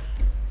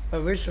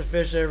 But we used to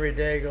fish every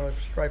day, go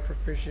striper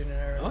fishing and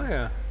everything. Oh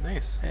yeah,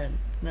 nice. And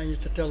I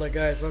used to tell the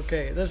guys,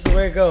 okay, this is the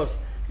way it goes.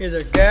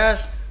 Either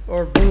gas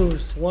or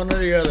booze, one or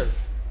the other.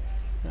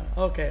 No,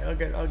 okay,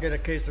 I'll get a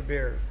case of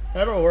beer.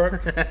 That'll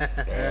work.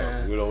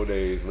 Damn, good old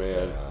days,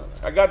 man.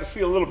 I got to see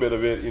a little bit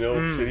of it, you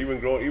know. Shit, even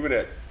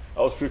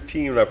I was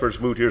 15 when I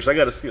first moved here, so I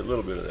got to see a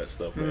little bit of that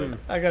stuff, man.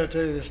 I got to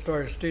tell you the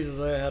story. Steve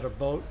Zazaya had a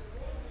boat.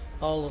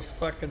 All those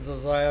fucking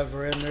Zazayas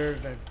were in there.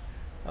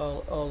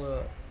 All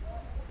the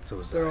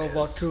they're all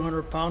about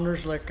 200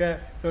 pounders like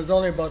that. There was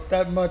only about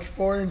that much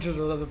 4 inches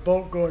of the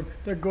boat going.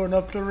 They're going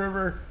up the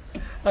river.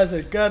 I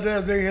said, God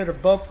damn, they hit a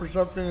bump or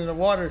something in the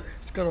water.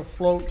 It's gonna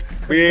float.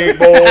 Big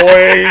boys,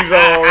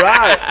 all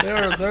right.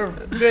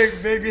 They're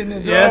big, and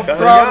they're Yeah. all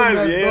proud in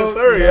that Yes, boat.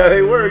 sir. Yeah,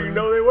 they were. You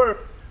know they were.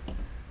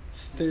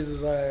 Steve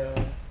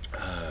Zazaya.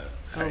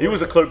 He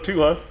was a clerk too,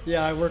 huh?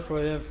 Yeah, I worked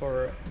with him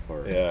for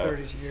Yeah.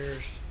 30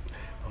 years.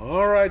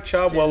 All right,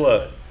 Chop.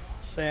 Well,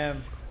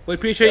 Sam. We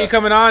appreciate Yeah. you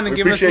coming on and We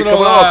giving us a appreciate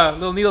little coming on.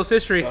 little Needles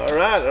history. all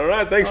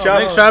right. Thanks, Oh, Chop.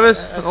 Thanks,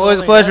 Travis. That's Always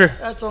a only- pleasure.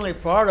 That's only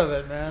part of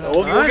it, man.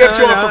 We'll I get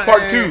you know, on for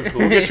part 2.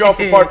 We'll get you on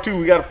for part 2.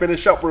 We got to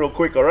finish up real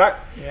quick, all right?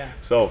 Yeah.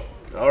 So,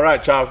 all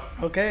right, Chop.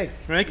 Okay.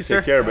 Thank you, sir.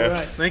 Take care, man. All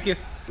right. Thank you.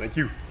 Thank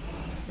you.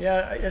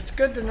 Yeah, it's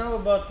good to know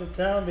about the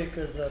town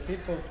because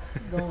people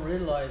don't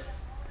realize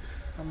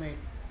how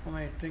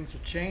many things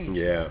have changed.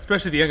 Yeah.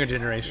 Especially the younger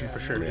generation, Yeah, for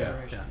sure. new Yeah.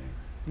 generation.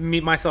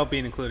 Me, myself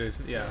being included.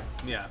 Yeah.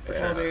 For Oh,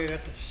 sure. they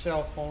got the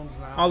cell phones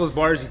now. All those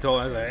bars you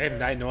told, I was like, I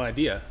had no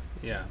idea.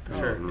 Yeah, for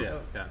sure. Mhm.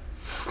 Yeah.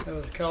 There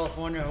was a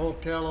California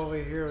hotel over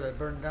here that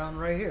burned down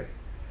right here.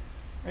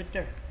 Right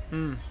there.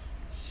 Mm.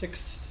 6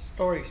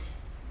 stories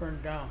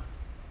burned down.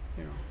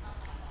 You know.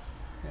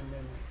 And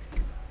then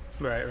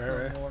Right.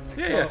 more than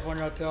the Yeah, yeah.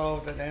 California hotel,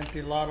 that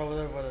empty lot over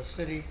there by the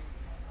city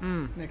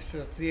Mm. next to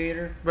the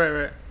theater.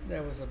 Right.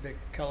 That was a big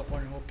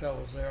California hotel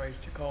was there. I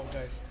used to call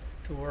guys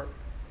to work.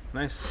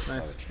 Nice. A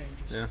lot of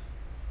changes. Yeah.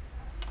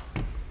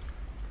 All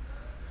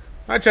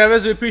right,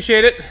 Travis, we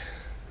appreciate it.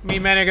 Me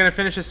and Manny are gonna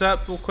finish this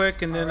up real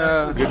quick, and then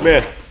Good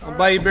man. I'll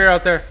buy you beer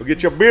out there. We'll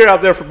get your beer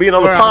out there for being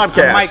on the Or on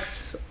podcast.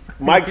 Mike's.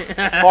 Mike's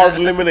Hard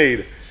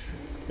Lemonade.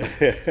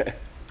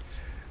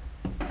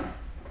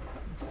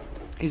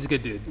 He's a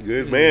good dude.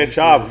 Good man,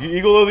 Chop.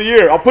 Eagle of the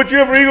Year. I'll put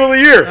you in for Eagle of the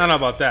Year. I don't know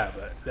about that,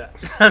 but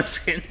I'm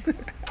just kidding.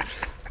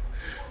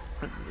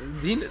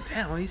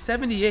 Damn, he's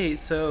 78,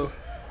 so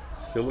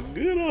Still look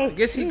good, huh? I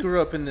guess he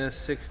grew up in the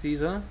 60s,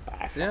 huh?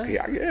 I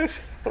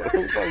guess.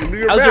 Do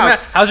your How's your math?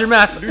 How's your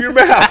math? Do your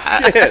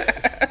math. Shit.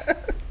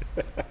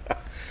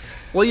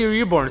 What year were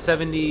you born? I was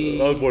 70,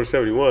 born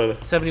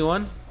 71.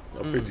 71?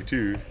 I'm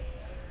 52.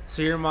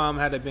 So your mom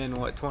had to have been,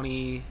 what,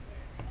 20,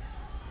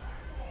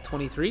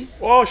 23?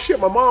 Oh, shit.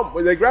 My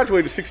mom, they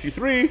graduated in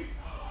 63.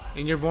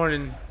 And you're born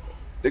in...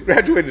 They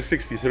graduated in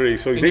 63.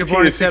 So he's And you're 18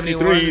 born in in 63.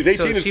 71, He's 18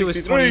 so in she was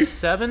 63.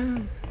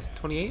 27,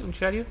 28 when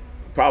she had you?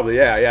 Probably,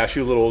 yeah. Yeah, she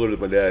was a little older than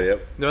my dad,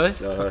 yep. Really?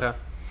 Uh-huh. Okay.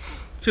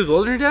 She was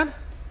older than your dad?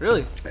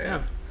 Really?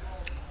 Yeah.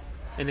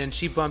 And then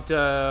she bumped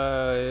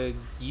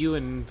you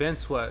and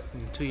Vince, what,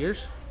 in 2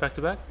 years? Back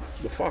to back?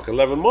 The fuck,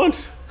 11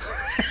 months.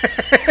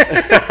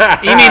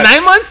 You mean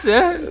 9 months?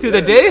 Yeah, to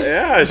the day?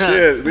 Yeah,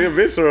 shit. Me and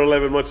Vince are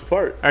 11 months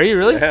apart. Are you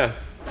really? Yeah.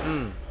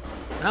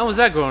 How was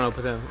that growing up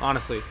with him,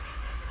 honestly?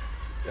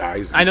 Nah,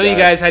 he's a I good know you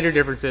guy. guys had your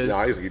differences.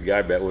 Nah, he's a good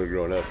guy back when we were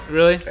growing up.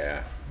 Really?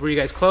 Yeah. Were you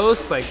guys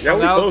close? Like, Yeah, hung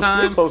we out all the close.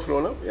 We time? were close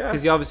growing up. Yeah.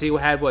 Because you obviously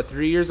had, what,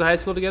 3 years of high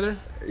school together?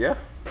 Yeah.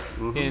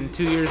 In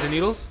 2 years of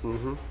Needles?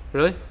 Mm-hmm.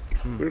 Really?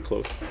 We were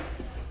close.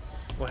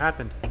 What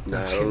happened?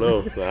 Nah, I don't know.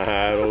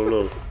 I don't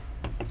know.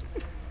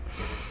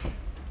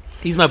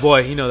 He's my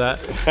boy. You know that.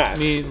 I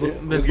mean,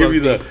 He'll Miss give loves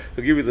you me.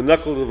 he'll give you the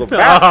knuckle to the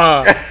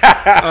back.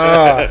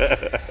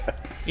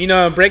 You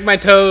know, break my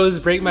toes,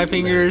 break my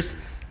fingers.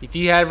 If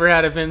you ever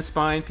had a Vince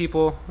spine,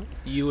 people,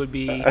 you would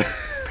be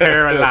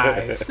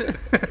paralyzed.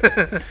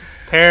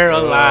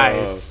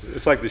 Paralyzed.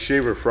 It's like the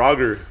shaver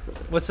Frogger.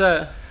 What's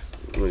that?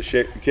 When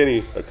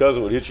Kenny, a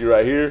cousin, would hit you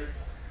right here,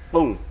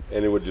 boom,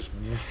 and it would just,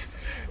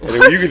 and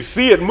then you could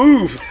see it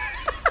move.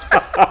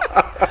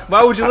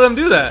 Why would you let him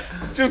do that?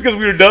 Just because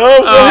we were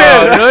dumb. Go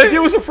ahead. really?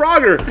 Give us a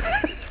Frogger.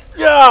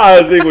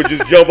 Yeah, the thing would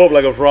just jump up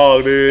like a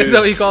frog, dude. Is that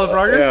what you call it,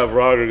 Frogger? Yeah,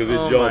 Frogger, because Oh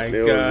it my jumped.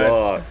 It God.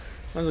 was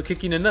I was gonna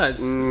kick you in the nuts.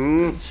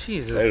 Mm-hmm.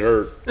 Jesus. It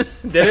hurt.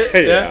 Did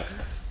it? Yeah.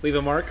 Leave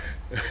a mark.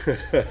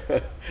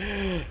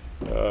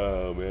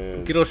 Oh,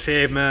 man. Get old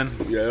shave, man.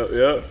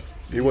 Yeah.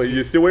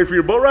 You still waiting for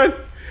your boat ride?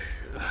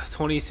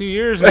 22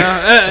 years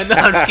now. No,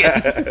 I'm just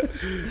kidding.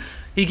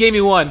 He gave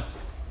me one.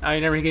 I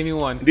remember he gave me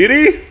one. Did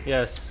he?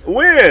 Yes.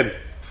 When?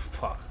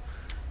 Fuck.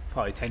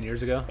 Probably 10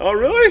 years ago. Oh,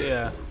 really?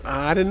 Yeah.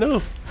 I didn't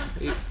know.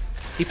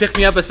 He picked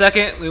me up a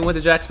second. We went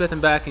to Jack Smith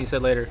and back, and he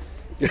said later.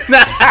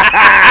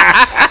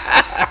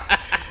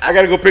 I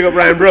got to go pick up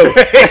Ryan Bro.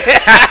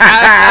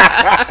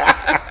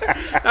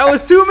 That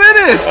was 2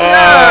 minutes.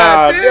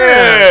 Ah, God damn.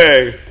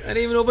 dang. I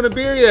didn't even open a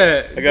beer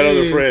yet. I got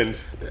other Jeez.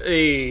 friends.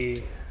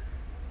 Hey.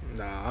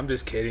 Nah, I'm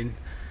just kidding.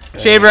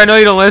 Shaver, I know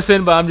you don't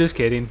listen, but I'm just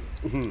kidding.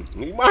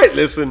 You might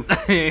listen.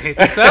 You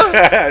think so?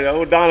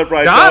 Oh, Donna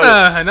probably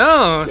Donna, I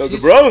know. The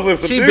bros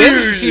listen she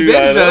too. she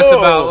binged us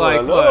about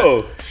like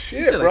what? Shit,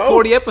 She said, bro. like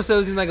 40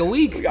 episodes in like a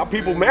week. We got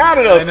people mad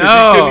at us I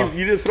because know.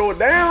 you didn't throw it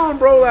down,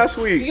 bro, last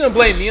You week. gonna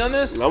blame me on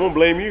this? I'm gonna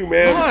blame you,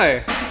 man.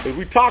 Why? 'Cause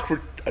we talked for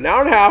an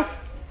hour and a half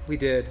We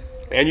did.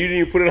 and you didn't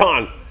even put it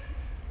on.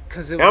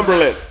 Cause it Amber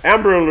Alert.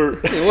 Amber Alert.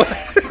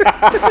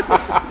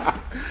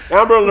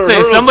 Amber Alert Say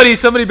hers.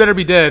 somebody better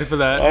be dead for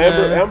that.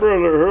 Amber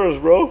Alert hers,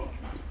 bro.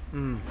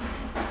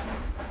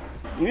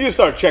 You need to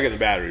start checking the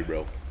battery,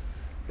 bro.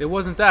 It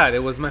wasn't that. It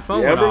was my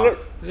phone The went Amber off.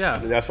 Alert?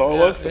 Yeah. And that's all it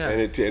Yeah, was? Yeah.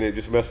 And it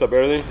just messed up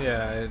everything?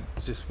 Yeah, it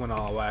just went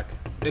all whack.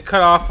 It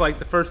cut off like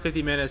the first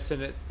 50 minutes,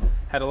 and it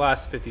had the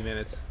last 50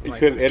 minutes. You Like,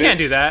 couldn't edit? Can't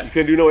do that. You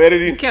couldn't do no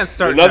editing? You can't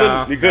start- Nothing?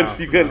 no, you couldn't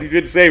no, you couldn't no. you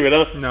couldn't save it,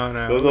 huh? No.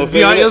 There It was no was saving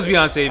beyond. it? It was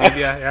beyond saving.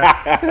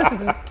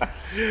 Yeah.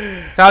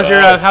 So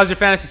how's your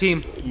fantasy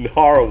team?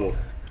 Horrible.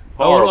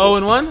 Oh,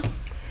 Horrible. 0-1.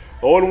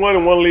 0-1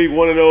 in one league,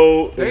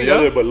 1-0 There in you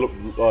the go.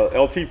 other. But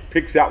LT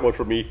picks that one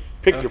for me.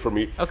 Picked it for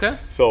me. Okay.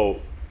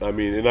 So I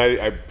mean, and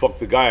I fucked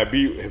the guy I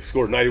beat. Have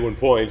scored 91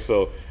 points.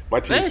 So my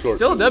team Hey, it's scored.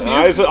 still a W.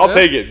 I'll Yeah.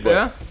 take it, but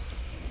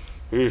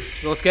Yeah.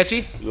 oof, A little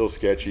sketchy. a little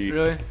sketchy.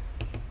 Really.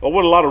 I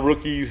want a lot of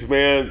rookies,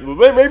 man.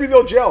 Maybe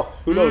they'll gel.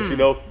 Who knows? You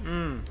know.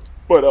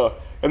 But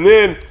and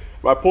then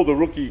I pulled the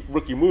rookie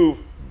move.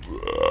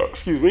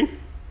 Excuse me.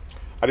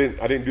 I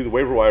didn't do the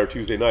waiver wire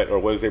Tuesday night or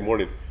Wednesday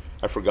morning.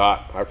 I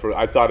forgot.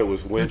 I thought it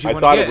was Who'd you I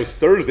wanna thought get? it was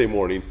Thursday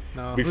morning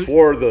No.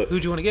 before the.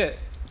 Who'd you want to get?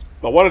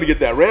 I wanted to get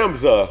that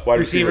Rams wide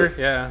receiver.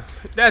 Yeah.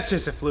 That's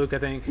just a fluke, I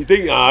think. You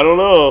think? I don't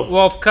know.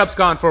 Well, Cup's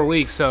gone for a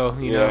week, so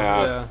you know.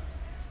 Yeah. Yeah.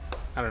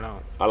 I don't know.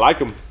 I like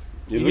him.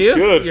 He looks You?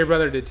 good. Your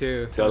brother did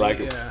too. I like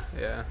him.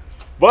 Yeah.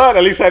 But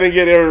at least I didn't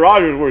get Aaron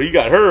Rodgers where he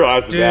got hurt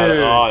after that.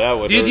 Dude. Oh, that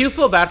would hurt. Do you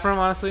feel bad for him,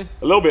 honestly?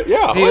 A little bit,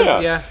 yeah. Do you?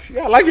 Yeah,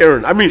 I like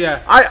Aaron. I mean, Yeah.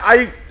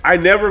 I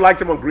never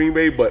liked him on Green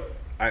Bay, but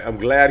I'm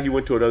glad he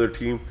went to another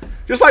team.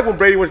 Just like when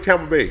Brady went to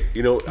Tampa Bay,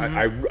 you know,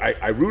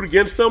 I root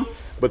against them,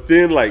 but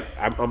then like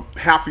I'm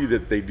happy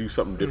that they do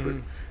something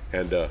different.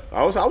 And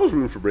I was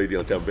rooting for Brady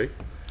on Tampa Bay,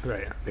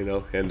 Right. you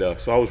know, and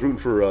so I was rooting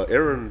for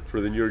Aaron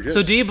for the New York Jets.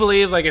 So do you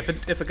believe, like,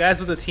 if a guy's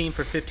with a team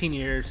for 15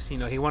 years, you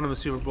know, he won him a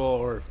Super Bowl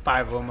or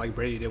 5 of them, like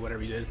Brady did,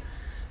 whatever he did,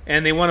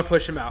 and they want to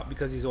push him out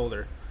because he's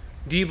older,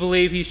 do you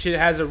believe he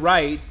has a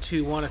right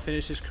to want to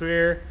finish his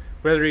career,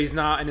 whether he's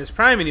not in his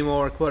prime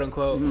anymore, quote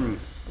unquote,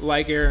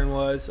 like Aaron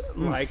was,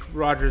 like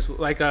Rodgers,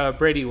 like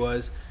Brady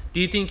was? Do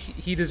you think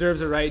he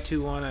deserves a right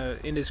to want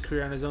to end his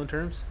career on his own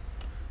terms,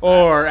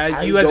 or as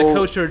a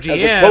coach or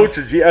GM, as a coach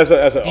or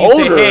as an do you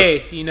owner? say,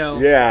 hey, you know,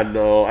 Yeah,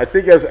 no. I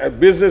think as a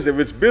business, if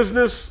it's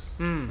business,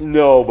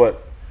 no.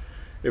 But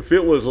if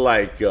it was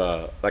like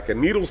a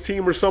Needles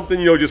team or something,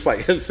 you know, just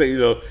like say, you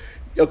know,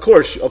 of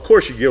course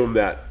you give them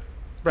that.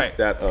 right?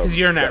 That, Because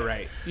you earned that that-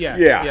 right. Yeah.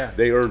 Yeah,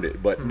 they earned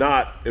it, but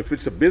not if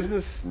it's a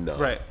business. No,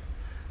 Right.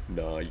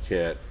 No, you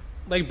can't.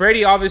 Like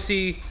Brady,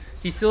 obviously,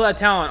 he still had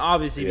talent,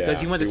 obviously, because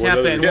Yeah, he went to he won Tampa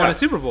another- and yeah. won a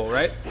Super Bowl,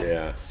 right?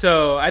 Yeah,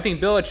 So I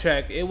think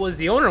Belichick, it was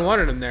the owner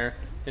wanted him there,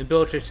 and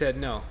Belichick said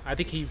no. I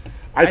think he.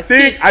 I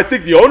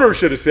think the owner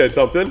should have said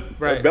something.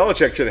 Right.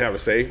 Belichick shouldn't have a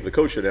say. The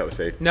coach shouldn't have a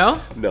say.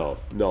 No. No.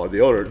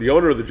 The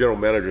owner or the general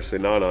manager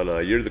said, no.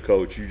 You're the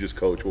coach. You just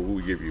coach. Well, who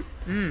we give you?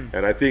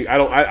 And I think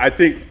I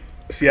think.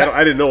 See,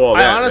 I didn't know all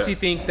that. I honestly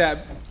think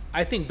that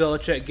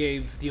Belichick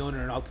gave the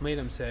owner an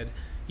ultimatum. Said,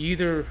 you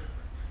either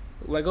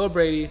let go of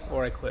Brady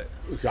or I quit.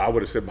 I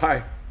would have said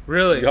bye.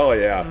 Really? Oh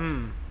yeah,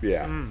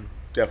 yeah,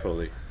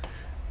 definitely.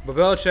 But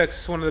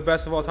Belichick's one of the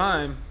best of all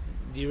time.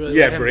 Do you really?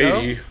 Yeah, let him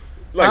Brady. go?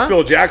 Like Huh?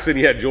 Phil Jackson,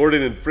 he had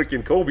Jordan and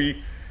freaking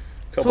Kobe.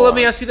 Come So on. let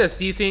me ask you this: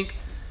 do you think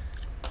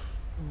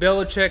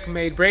Belichick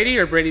made Brady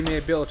or Brady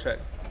made Belichick?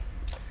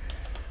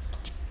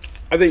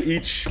 I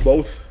think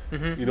both.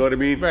 You know what I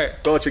mean?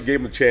 Right. Belichick gave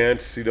him a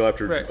chance. You know,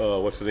 after Right.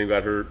 what's the name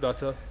got hurt,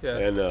 Belta, yeah.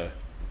 and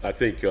I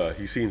think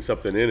he's seen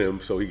something in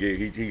him, so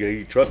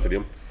he trusted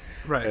him.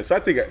 Right. And so I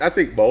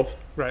think both.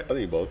 Right. I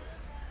think both.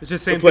 It's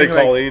just The same play thing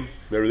like, calling,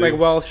 everything. like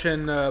Welsh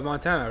and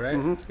Montana,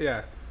 right?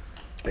 Yeah.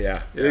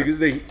 Yeah.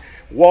 Yeah.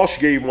 Walsh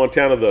gave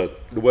Montana the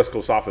West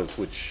Coast offense,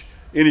 which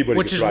anybody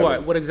Which could is thrive what?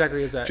 on. What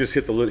exactly is that? Just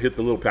hit the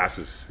little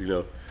passes, you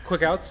know.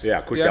 Quick outs?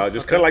 Yeah, quick out.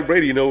 Just okay. kind of like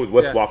Brady, you know, with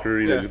Wes Yeah. Walker,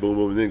 you know, Yeah. just boom,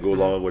 boom, and then go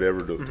long, whatever,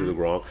 to the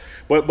Gronk.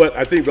 But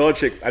I think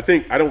Belichick,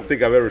 I don't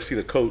think I've ever seen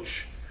a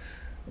coach.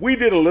 We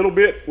did a little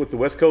bit with the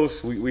West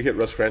Coast. We hit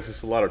Russ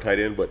Francis a lot, our tight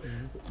end, but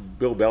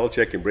Bill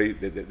Belichick and Brady,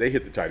 they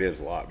hit the tight ends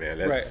a lot, man.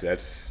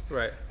 That's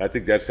Right. I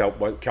think that's how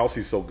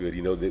Kelsey's so good.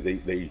 You know,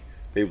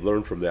 they've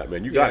learned from that,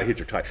 man. You got to Yeah. hit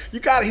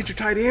your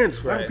tight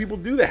ends. Why Right. don't people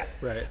do that?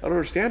 Right. I don't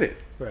understand it.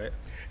 Right.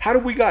 How do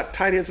we got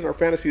tight ends in our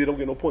fantasy that don't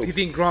get no points? Do you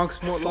think Gronk's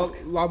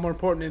a lot more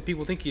important than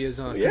people think he is?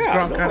 Because Yeah,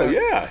 Gronk no, kind of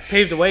yeah.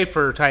 paved the way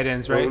for tight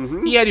ends, right?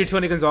 He had your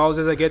Tony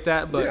Gonzalez, I get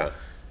that, but Yeah.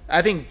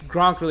 I think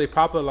Gronk really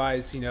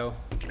popularized, you know,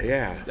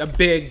 Yeah. a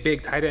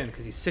big tight end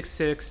because he's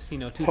 6'6", you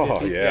know,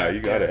 250. Oh yeah, you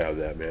got to have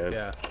that, man.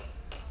 Yeah.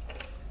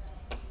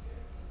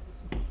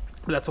 But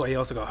that's why he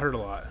also got hurt a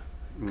lot.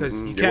 Because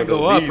you Yeah, can't with go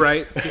those up, knees.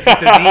 right? You hit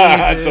the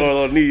knees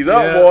Total and- knees Yeah.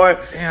 up, boy.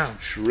 Damn.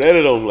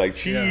 Shredded them like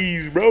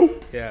cheese, bro.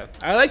 Yeah.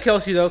 I like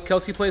Kelsey, though.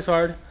 Kelsey plays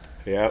hard.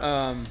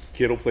 Yeah.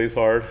 Kittle plays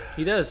hard.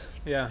 He does.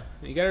 Yeah.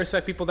 You got to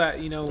respect people that,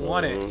 you know,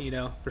 want it, you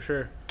know, for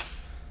sure.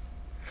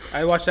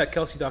 I watched that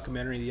Kelsey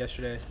documentary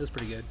yesterday. It was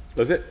pretty good.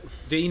 Does it?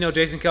 You know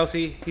Jason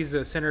Kelsey? He's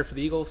the center for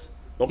the Eagles.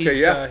 Okay, He's,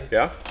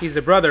 yeah. He's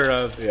the brother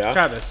of Yeah.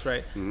 Travis,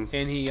 right?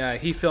 And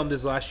he filmed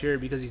his last year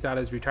because he thought he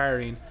was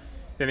retiring.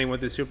 Then he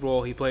went to the Super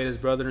Bowl. He played his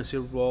brother in the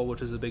Super Bowl,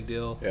 which is a big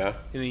deal. Yeah.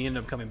 And he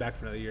ended up coming back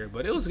for another year.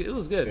 But it was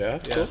good. Yeah,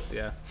 Yeah. cool.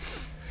 Yeah.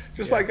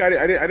 Just like I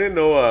didn't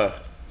know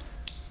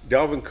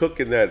Dalvin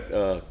Cook in that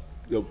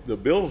the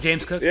Bills.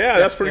 James Cook? Yeah,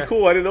 that's pretty Yeah.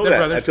 cool. I didn't know They're that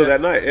brothers, until yeah.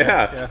 that night.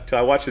 Yeah. Yeah. Till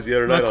I watched it the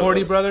other night.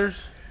 McCourty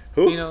brothers.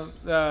 Who? You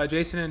know,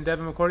 Jason and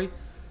Devin McCourty.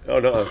 Oh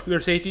no.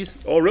 They're safeties.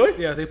 Oh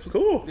really? Yeah,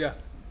 Cool. Yeah.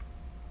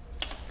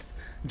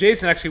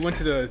 Jason actually went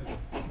to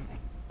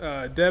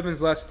the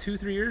Devin's last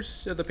 2-3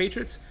 years at the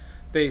Patriots.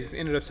 They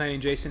ended up signing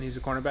Jason. He's a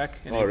cornerback.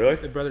 And Oh, really?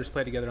 The brothers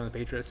play together on the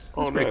Patriots. It's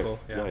Oh, pretty nice. cool.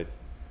 Yeah. Nice.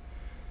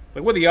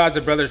 Like, what are the odds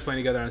of brothers playing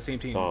together on the same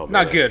team? Oh,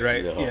 Not man. good,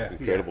 right? No, Yeah.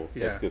 incredible.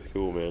 Yeah. That's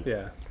cool, man.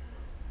 Yeah.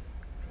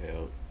 Yeah.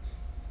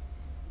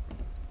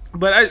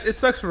 But it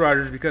sucks for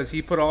Rodgers because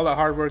he put all that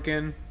hard work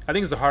in. I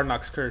think it's the Hard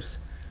Knocks curse.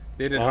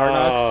 They did Hard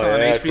Knocks on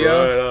that's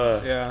HBO.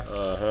 right, Yeah.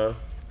 Uh-huh.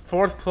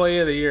 4th play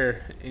of the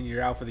year, and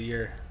you're out for the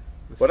year.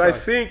 It But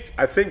sucks.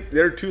 I think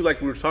there too,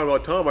 like we were talking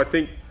about Tom. I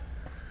think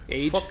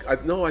Age?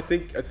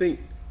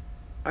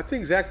 I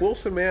think Zach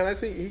Wilson, man. I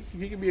think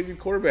he can be a good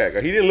quarterback.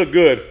 He didn't look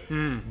good,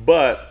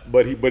 but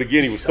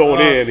again he was throwing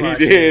in. sucked He last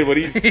did, but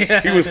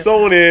he was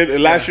throwing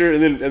in last Yeah. year,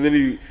 and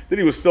then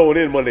he was throwing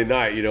in Monday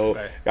night. You know,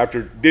 Right.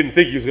 after didn't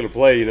think he was going to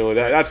play. You know,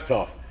 that's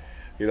tough.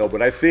 You know,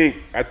 but I think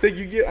he's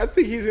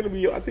going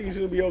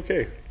to be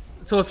okay.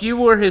 So if you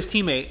were his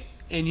teammate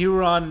and you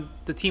were on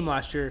the team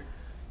last year,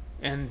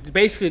 and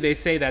basically they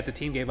say that the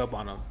team gave up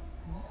on him.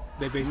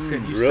 They basically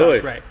said you really?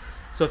 suck, right?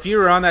 So if you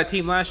were on that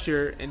team last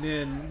year and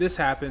then this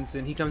happens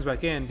and he comes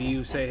back in, do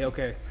you say,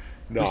 okay,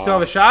 No, we still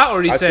have a shot,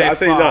 or do you say, I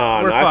think fuck,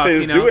 nah, we're nah, I fucked, think you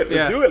let's know? do it.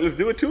 Yeah. Let's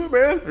do it to it,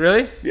 man.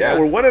 Really? Yeah,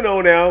 we're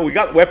 1-0 now. We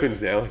got weapons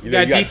now. You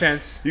got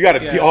defense. You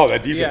got Yeah. oh,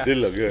 that defense Yeah. did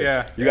look good.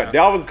 Yeah. You got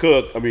Dalvin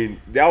Cook. I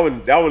mean,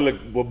 Dalvin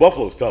looked. Well,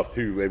 Buffalo's tough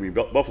too. I mean,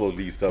 Buffalo's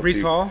these tough.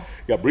 Brees too. Hall.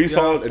 You got Brees Yeah,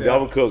 Hall and yeah.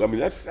 Dalvin Cook. I mean,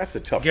 that's a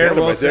tough Garrett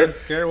tandem Wilson. right there.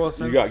 Garrett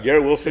Wilson. You got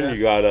Garrett Wilson. Yeah.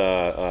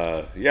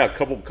 You got a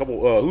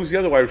couple. Who's the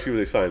other wide receiver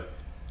they signed?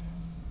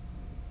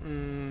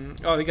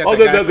 Oh, they got Oh,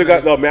 that the guy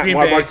guy, from Green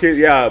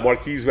Bay.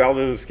 Marquise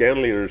Valdez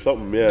Scanlon or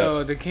something. Yeah,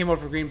 No, they came over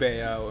from Green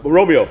Bay.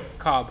 Romeo.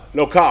 Cobb.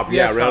 No, Cobb.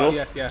 Yeah, Yeah, Cobb,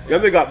 Randall. yeah.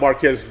 Then they got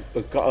Marquez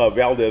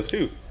Valdez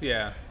too.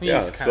 Yeah, he's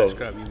Yeah, kind of so-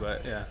 scrubby,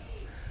 but yeah.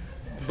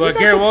 they But got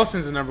Garrett some-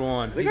 Wilson's the number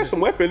one. They He's got just-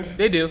 some weapons.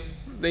 They do.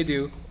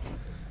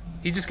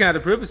 He just gonna have to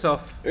prove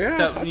himself. Yeah,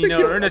 Step, I you think know,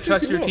 he'll- earn I to think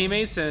trust he your will.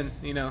 teammates, and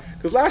you know,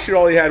 Because last year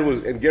all he had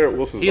was, and Garrett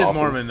Wilson's he is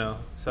awesome. Mormon though,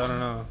 so I don't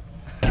know.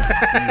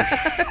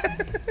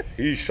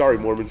 He's sorry,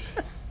 Mormons.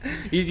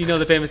 You know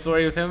the famous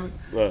story of him,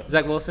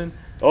 Zach Wilson.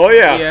 Oh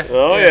yeah. Yeah.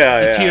 Oh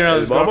yeah. He cheated on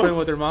his mama? girlfriend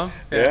with her mom.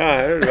 Yeah, I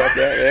heard about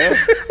that.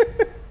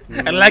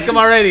 Yeah. I like him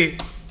already.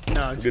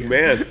 No, I'm just Good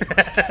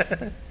kidding.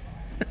 man.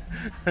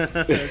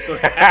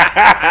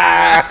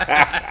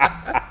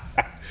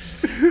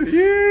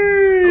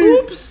 Yeah.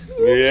 Oops.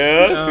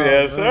 Yes, Oh,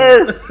 yes,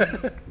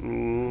 sir.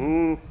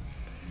 hmm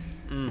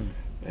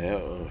Yeah.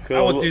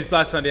 Dude,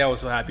 last Sunday I was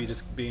so happy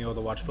just being able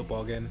to watch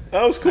football again.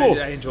 That was cool.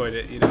 I enjoyed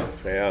it. You know.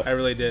 Yeah. I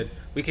really did.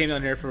 We came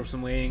down here for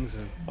some wings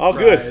and Oh,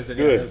 good, fries, and,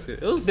 good. Yeah, it was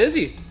good. It was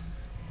busy.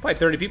 Probably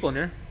 30 people in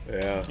here.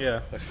 Yeah. Yeah.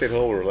 I stayed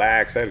home,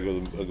 relaxed. I had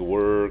to go to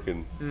work,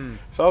 and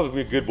so I was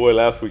a good boy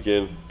last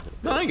weekend.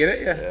 No, I get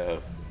it. Yeah. Yeah.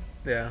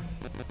 Yeah.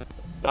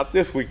 Not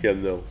this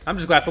weekend though. I'm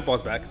just glad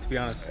football's back, to be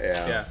honest.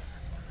 Yeah. Yeah.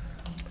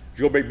 Did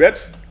you go make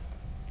bets?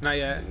 Not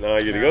yet. No,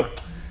 you No. to go.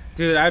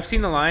 Dude, I've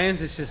seen the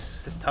Lions.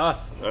 It's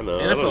tough. I know.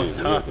 NFL's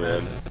I don't tough, do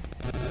it, man.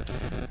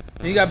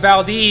 And you got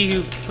Valdez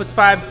who puts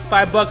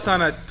 $5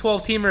 on a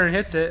 12-teamer and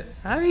hits it.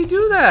 How do you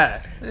do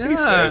that? He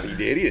says he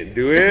did. He didn't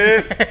do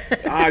it.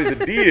 He's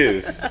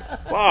Adidas.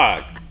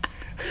 Fuck.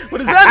 What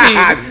does that Just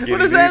mean? kidding, What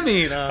does dude. that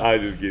mean? I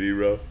just kidding,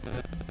 bro.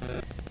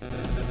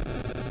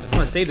 I'm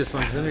gonna save this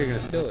one because then you're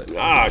gonna steal it.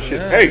 Ah, shit.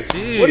 Yeah, Hey,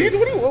 jeez. what are you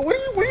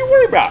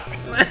worried about?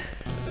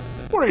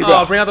 What are you Oh,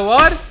 about? bring out the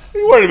wad? What are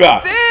you worried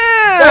about?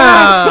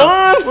 Damn!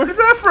 son. Where's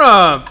that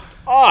from?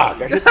 Ah,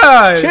 I hit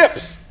God.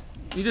 chips.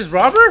 You just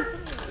rob her?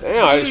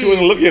 Damn, she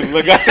wasn't looking.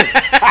 Like,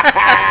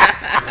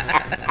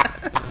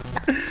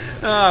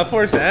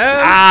 Poor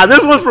Sam.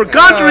 this one's for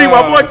Country.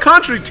 My boy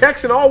Country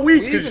texting all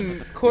week.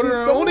 Even quarter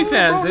Bro,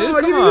 OnlyFans, bro, dude. no,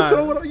 Come you need to on.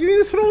 throw it. You need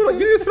to throw it.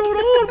 You need to throw it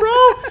on,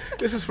 bro.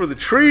 This is for the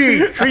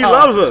Tree. Tree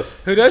loves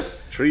us. Who does?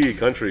 Tree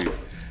Country.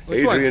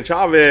 Which one? Adrian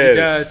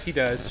Chavez. He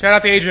does. Shout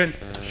out to Adrian.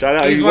 Shout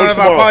out. He's he one works of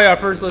our tomorrow. probably our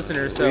first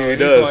listeners, so He he's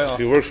does. loyal.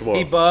 He works tomorrow.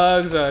 He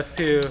bugs us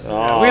too.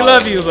 Oh, we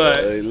love you,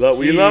 but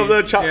we love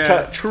the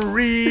jeez,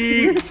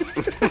 Tree.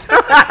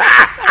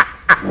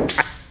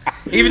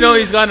 Even though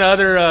he's gone to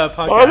other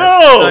podcasts. I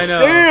know. I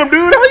know. Damn,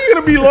 dude, how you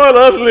gonna be loyal to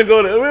us and then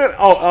go to man?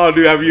 Oh,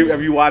 dude, have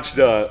you watched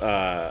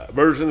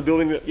Murders in the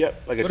Building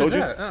yet? Like I What told is you.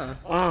 that?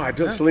 I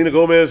don't. Selena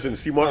Gomez and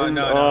Steve Martin.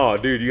 no, no. Oh,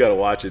 dude, you gotta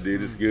watch it,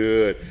 dude. It's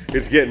good.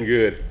 It's getting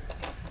good.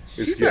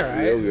 It's She's getting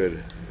alright. real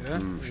good. Yeah.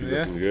 She's Yeah.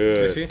 looking good.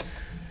 Is she?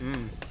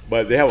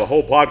 But they have a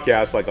whole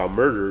podcast like on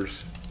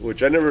murders,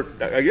 which I never.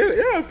 I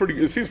guess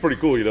pretty. It seems pretty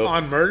cool, you know.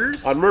 On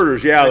murders? On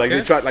murders, yeah. Like they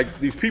Okay. try, like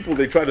these people,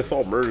 they try to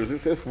solve murders.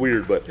 It's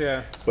weird, but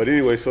Yeah. But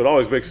anyway, so it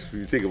always makes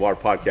you think of our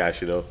podcast,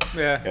 you know.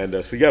 Yeah.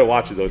 And so you got to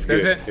watch it though. It's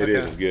Does good. it? It is.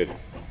 Okay. It's good.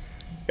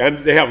 And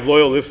they have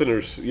loyal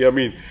listeners. Yeah, I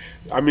mean,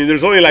 I mean,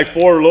 there's only like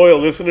 4 loyal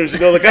listeners, you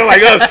know, they're kind of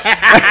like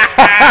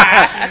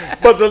us.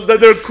 But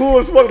they're cool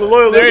as fuck. The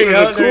loyal There you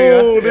listeners go, are there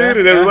you cool, go. dude. Yeah, and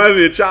it yeah. reminds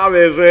me of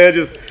Chavez, man.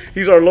 Just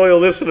he's our loyal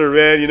listener,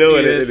 man. You know,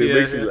 and He is, it he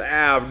makes is, me yeah.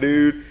 laugh,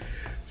 dude.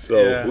 So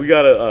Yeah. we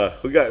gotta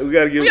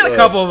give. We got a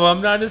couple of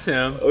them, not just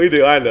him. We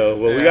do, I know.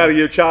 Well, we Yeah. gotta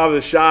give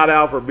Chavez a shout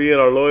out for being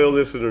our loyal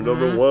listener,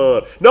 number Mm-hmm.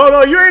 1.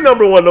 No, you ain't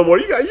number 1 no more.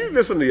 You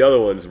listen to the other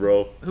ones,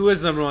 bro. Who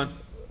is number one?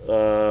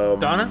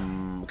 Donna?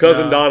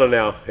 Cousin No. Donna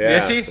now. Yeah,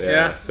 Is she?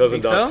 Yeah.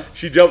 Cousin Think Donna.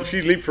 so?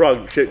 She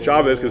leapfrogged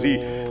Chavez because he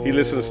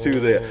listens to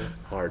the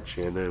Arch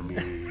Enemy.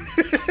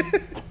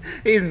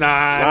 He's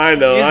not. I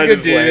know. He's a I'm good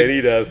just playing. dude.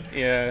 He does.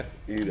 Yeah.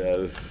 He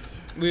does.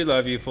 We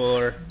love you,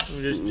 Fuller.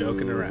 We're just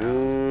joking around.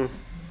 Mm.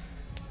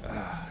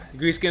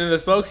 Grease getting the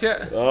spokes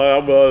yet? I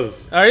was.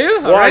 Are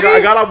you? Well, I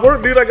Already? got off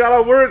work, dude. I got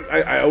off work.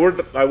 I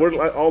worked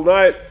like all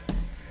night,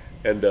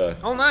 and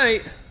All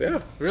night. yeah.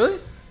 Really?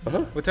 Uh-huh.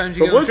 What time did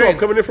you From get on the Winslow, train? I'm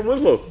coming in from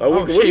Winslow. I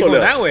work Oh from shit, you Winslow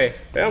going now. that way?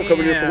 Yeah, I'm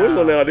coming in from Damn.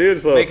 Winslow now,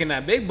 dude. So Making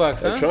that big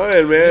bucks, huh? I'm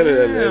trying, man,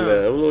 and Yeah. I'm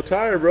a little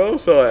tired, bro.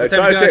 So I What time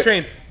try did you get on to the take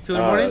train? 2 in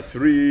the morning?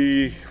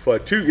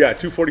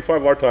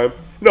 2:45 our time.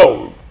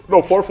 No,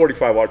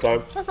 4:45 our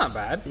time. That's not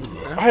bad.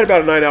 I had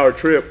about a 9-hour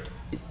trip,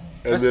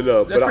 and That's, then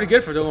that's pretty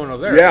good for going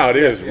over there. Yeah, it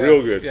is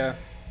real good. Yeah.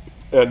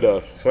 And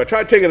so I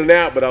tried taking a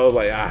nap, but I was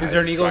like, Is there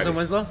an it's Eagles in Friday.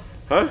 Winslow?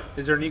 Huh?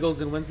 Is there an Eagles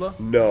in Winslow?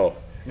 No.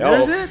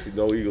 There is Elks, it?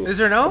 no Eagles. Is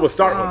there no? I'm gonna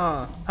start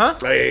one. Huh?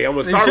 Hey, I'm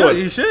gonna You start should, one.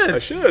 you should. I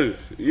should.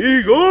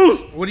 Eagles.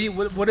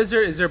 What is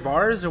there? Is there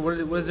bars or what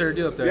is there to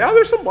do up there? Yeah,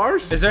 there's some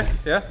bars. Is there?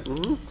 Yeah.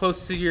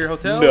 Close to your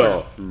hotel? No,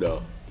 or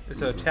no.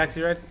 It's a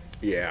taxi ride.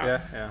 Yeah.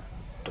 Yeah. Yeah.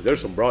 There's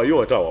some brawls. You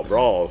want to talk about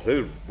brawls?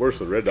 They're worse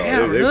than Red Dog.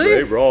 Damn, they, really?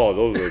 they brawl.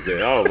 Those are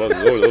things. I don't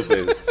know those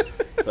things.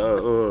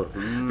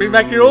 Bring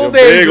back your old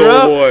Them days, big old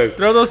bro. boys.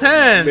 Throw those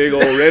hands. Big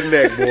old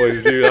redneck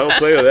boys, dude. I don't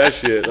play with that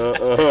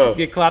shit.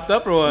 Get clapped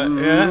up or what?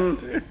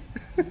 Yeah.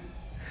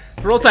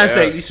 For old time's Yeah.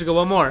 sake, you should go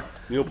one more.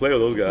 You don't play with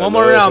those guys. One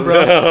more no. round,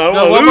 bro. I don't No,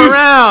 wanna one more lose.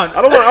 round.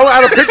 I don't want.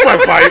 I gotta pick my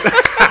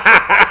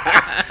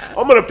fight.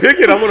 I'm gonna pick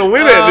it. I'm gonna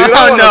win it, dude.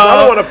 I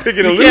don't want to pick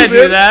it and You lose can't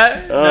it. do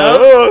that. No.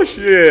 Oh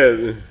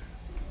shit.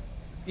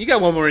 You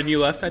got one more in you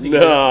left. I think.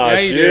 Nah,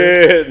 you do. Yeah,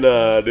 you do. shit.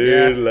 Nah,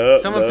 dude. Yeah.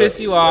 Someone pissed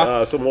you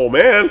off. Some old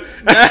man.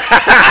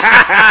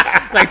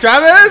 Like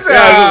Travis?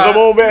 Yeah, some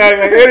old man.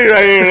 Like Eddie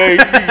right here.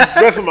 Like,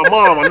 you messing with my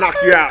mom. I'll knock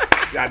you out.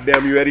 God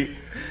damn you, Eddie.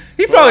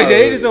 He probably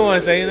did. He just don't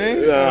want to say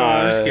anything.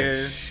 Nah, I'm just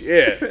kidding.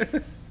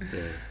 shit.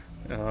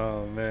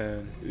 Oh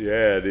man.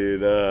 Yeah,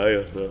 dude.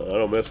 I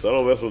don't mess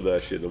with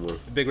that shit no more.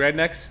 The big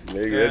rednecks.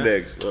 Big Yeah.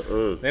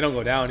 rednecks. They don't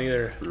go down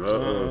either.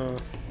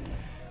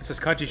 It's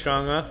just country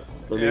strong, huh?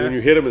 I mean, when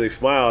you hit them and they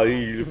smile,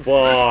 you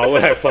fall.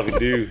 What I fucking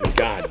do?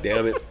 God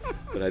damn it!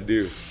 But I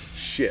do.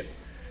 Shit.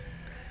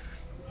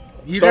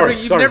 You've Sorry,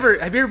 never, sorry.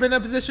 have you ever been in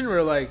that position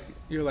where like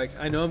you're like,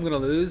 I know I'm gonna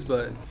lose,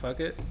 but fuck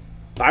it.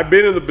 I've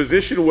been in the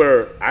position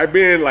where I've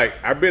been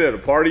at a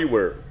party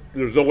where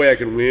there's no way I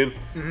can win,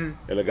 and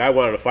the guy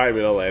wanted to fight me,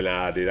 and I was like,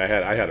 nah, dude, I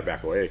had to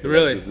back away.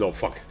 Really? There's no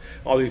fuck.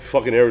 All these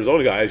fucking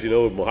Arizona guys,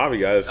 Mojave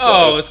guys.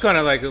 Oh, it's kind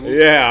of like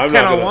yeah, I'm 10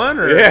 not on gonna- 1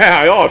 or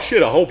yeah, oh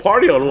shit, a whole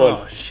party on one.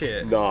 Oh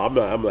shit. No, I'm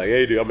not. I'm like,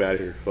 hey, dude, I'm out of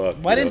here. Fuck.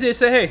 Why didn't they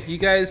say, hey, you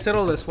guys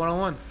settle this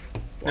 1-on-1?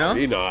 No,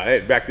 You know, hey,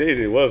 back then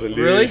it wasn't.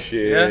 Dude. Really?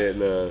 Shit. Yeah.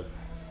 Nah.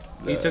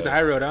 you took the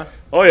high road, huh?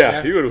 Oh yeah,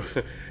 Yeah. he would.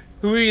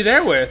 Who were you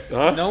there with?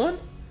 Huh? No one.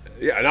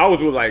 Yeah, and I was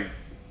with like,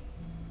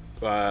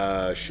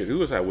 shit. Who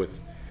was I with?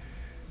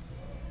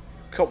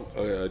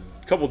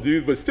 Couple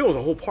dudes, but still, it was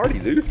a whole party,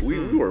 dude. We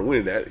weren't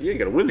winning that. You ain't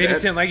gonna win They that.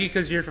 just didn't like you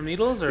because you're from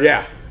Needles, or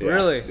Yeah.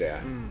 Really?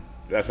 Yeah.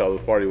 That's how the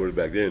party was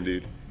back then,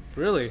 dude.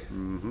 Really?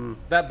 Mm-hmm.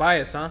 That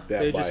bias, huh? That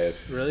they bias.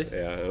 Just, really?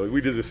 Yeah,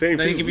 we did the same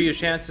They thing. didn't give you a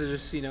chance to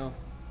just,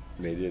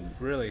 They did.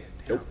 really.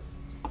 Nope.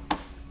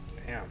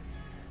 Damn.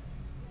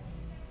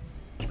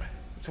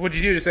 So what'd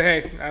you do to say,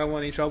 hey, I don't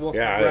want any trouble?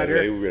 Yeah, right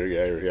hey, here? we better get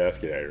out of here. Yeah, let's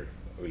get out of here.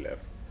 We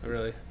left.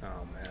 Really?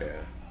 Oh man.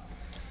 Yeah.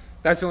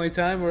 That's the only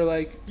time where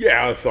like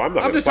Yeah, so I'm not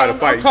I'm gonna just fight I'm, a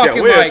fight. I'm You can't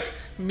talking win. like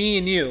me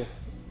and you.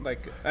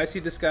 Like I see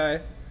this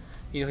guy,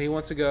 he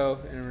wants to go,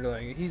 and we're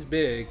like, he's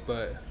big,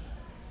 but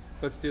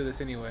let's do this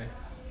anyway.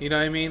 You know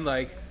what I mean?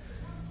 Like,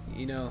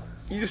 You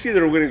just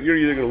either win. You're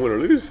either gonna win or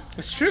lose.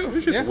 it's true.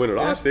 It's just a win or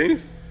loss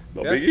thing.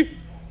 No Yeah. biggie.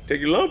 Take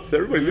your lumps.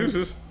 Everybody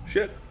loses.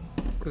 Shit.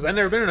 Because I've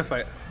never been in a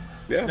fight.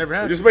 Yeah. Never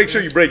had. Just make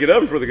sure you break it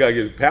up before the guy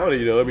gets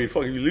pounded. I mean,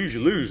 fuck, if you lose, you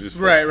lose. Just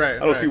fuck. Right, right, I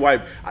don't right. see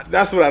why.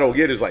 That's what I don't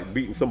get is like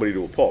beating somebody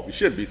to a pulp. You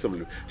should beat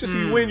somebody. Just if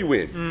you win, you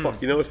win. Fuck,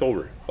 it's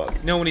over.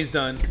 Fuck. No, when he's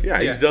done. Yeah,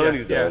 he's done,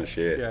 he's done,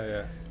 shit. Yeah,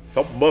 yeah.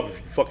 Help him up if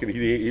you fucking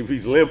if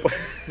he's limp.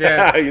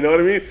 Yeah. You know what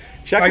I mean?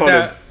 Check Like on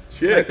that. him.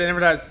 Shit. Like they never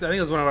that. I think it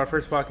was one of our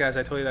first podcasts.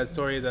 I told you that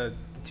story. The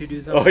two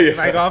dudes on Oh, yeah.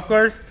 my golf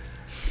course.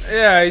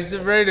 Yeah, he's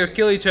ready to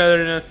kill each other,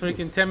 and a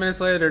freaking 10 minutes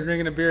later, they're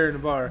drinking a beer in a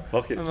bar.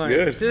 Fuck it, I'm like,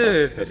 good.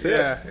 dude. That's it.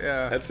 Yeah,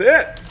 yeah. That's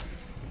it.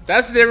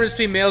 That's the difference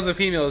between males and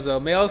females, though.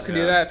 Males can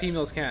do Yeah. that,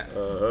 females can't.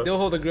 Uh-huh. They'll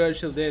hold a grudge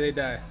till the day they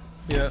die.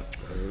 Yeah.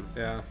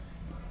 Yeah.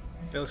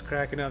 That was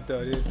cracking up,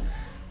 though, dude.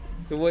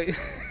 The way.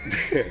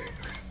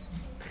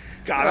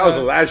 God, that was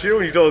the last year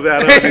when you told us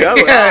that. I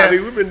was like, Yeah.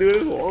 dude, we've been doing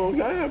this a long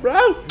time,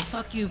 bro.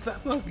 Fuck you, fuck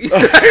you. Fuck you.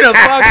 I'm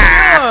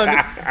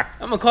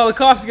gonna call the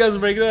cops. You guys will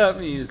break it up.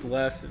 And he just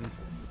left. And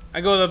I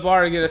go to the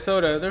bar to get a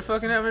soda. They're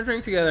fucking having a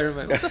drink together. I'm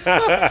like, what the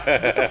fuck? What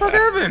the fuck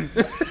happened?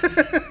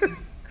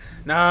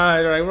 Nah,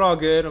 they're like, we're all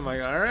good. I'm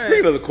like, all right.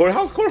 Speaking of the course,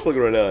 how's the course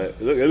looking right now?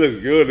 It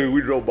looks good, dude. We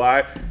drove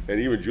by, and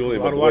even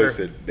Julian, A lot my of boy, water.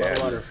 said, A lot "Damn, of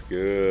water. looks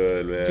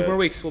good, man." 2 more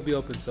weeks, we'll be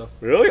open. So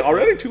Really?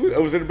 Already? 2 weeks?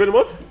 Was it been a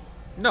month?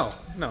 no.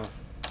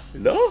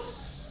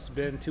 It's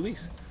been 2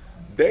 weeks.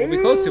 Damn. We'll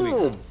be closed 2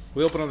 weeks.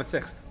 We open on the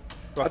 6th.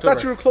 I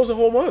thought you were closed a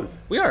whole month.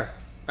 We are.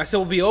 I said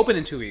we'll be open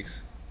in 2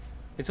 weeks.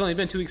 It's only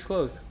been 2 weeks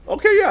closed.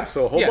 Okay, yeah.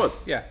 So a whole yeah, month.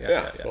 Yeah.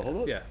 So a whole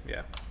month. Yeah.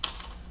 That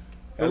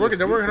They're looks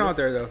working good, out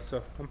there though,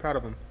 so I'm proud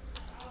of them.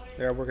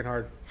 They're working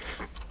hard.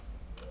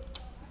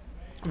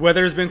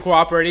 Weather's been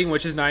cooperating,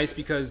 which is nice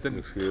because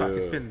it's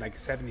good. been like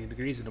 70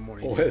 degrees in the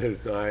morning. Oh,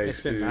 it's nice. It's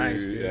been dude.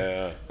 nice, dude.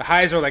 Yeah. The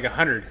highs are like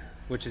 100,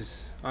 which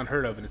is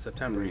unheard of in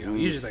September. You know,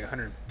 usually it's like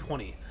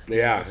 120.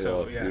 Yeah. You know,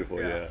 So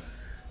beautiful. Yeah.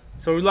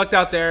 So we lucked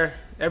out there.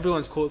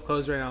 Everyone's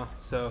closed right now.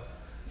 So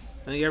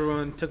I think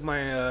everyone took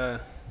my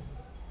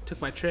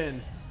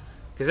trend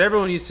because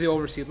everyone used to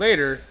oversee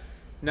later.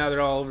 Now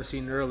they're all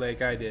overseeing early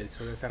like I did.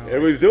 So they're kind of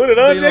Everybody's doing it,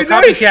 huh, little JJ?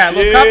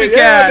 copycat,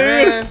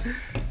 Yeah, dude. man.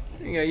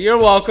 Yeah, you're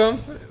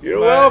welcome. You're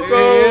But,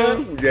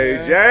 welcome,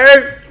 yeah.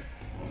 JJ.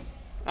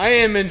 I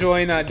am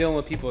enjoying not dealing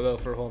with people though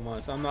for a whole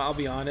month. I'll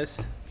be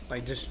honest.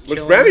 Like just. What's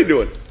chilling. Brandy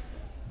doing?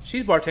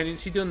 She's bartending.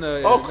 She's doing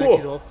the. Oh, cool.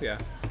 19th hole. Yeah.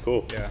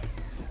 Cool. Yeah.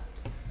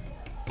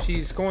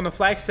 She's going to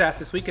Flagstaff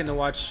this weekend to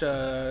watch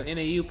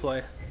NAU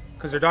play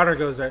because her daughter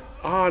goes there.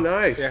 Oh,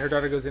 nice. Yeah, her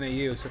daughter goes to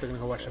NAU, so they're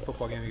gonna go watch a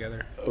football game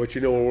together. But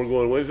you know where we're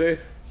going Wednesday?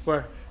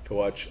 Where? To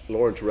watch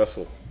Lawrence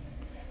wrestle.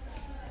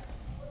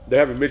 They're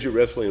having midget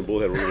wrestling in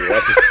Bullhead. We're going to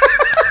watch it.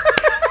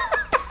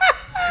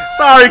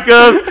 Sorry,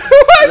 cuz.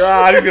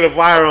 God, he's going to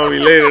fire on me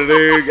later,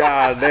 dude.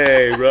 God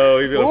dang, bro.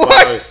 He's going to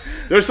fire me.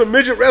 There's some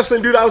midget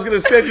wrestling, dude. I was going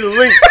to send you the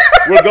link.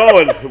 We're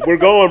going. We're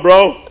going,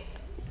 bro.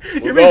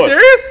 You're being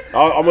serious?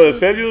 I'm going to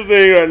send you the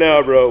thing right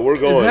now, bro. We're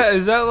going.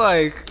 Is that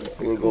like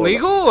We're going.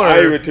 legal or? I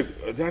even took.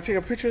 Did I take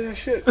a picture of that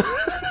shit?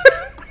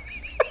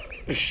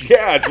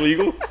 Yeah, it's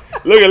legal.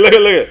 Look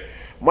at.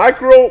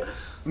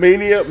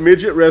 Micromania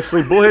Midget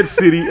Wrestling, Bullhead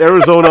City,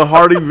 Arizona,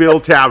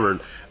 Hardyville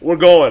Tavern. We're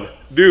going.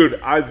 Dude,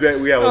 I bet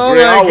we have a Oh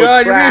great. my I would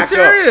God, you're being crack up.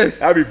 serious?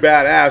 That'd be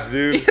badass, You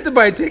dude. have to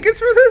buy tickets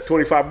for this?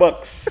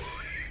 $25.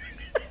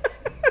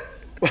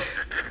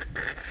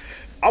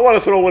 I want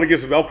to throw one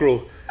against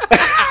Velcro.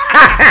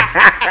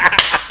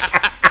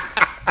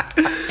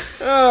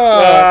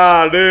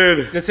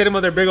 Dude. Just hit them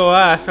with their big old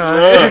ass,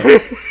 huh?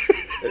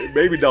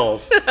 Baby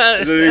dolls.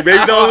 Baby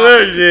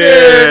dolls. Yeah,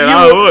 Dude,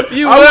 I would.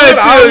 You I would,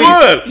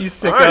 I would. You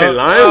sicko. I ain't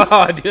lying.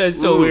 Oh, dude, that's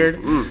so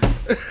weird.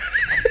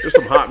 There's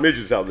some hot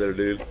midgets out there,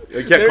 dude.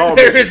 You can't call them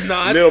There midgets. is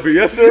not.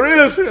 Yes, there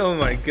is. Oh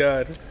my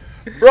god.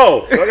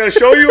 Bro, I gotta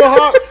show you a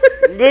hot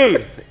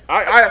dude.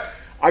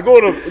 I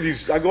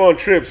go on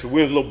trips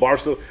with little bar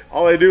stuff.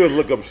 All I do is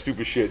look up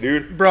stupid shit,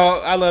 dude. Bro,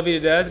 I love you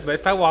to death, but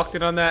if I walked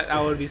in on that,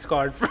 I would be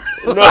scarred for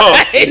No,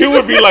 you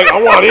would be like,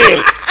 I want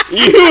in.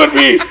 You would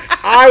be,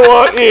 I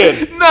want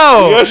in.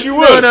 No. Yes, you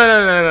would.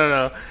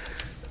 No.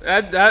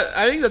 That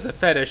I think that's a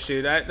fetish,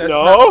 dude.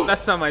 No.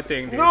 That's not my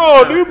thing, dude.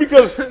 No, dude,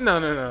 because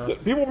No.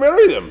 people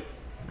marry them.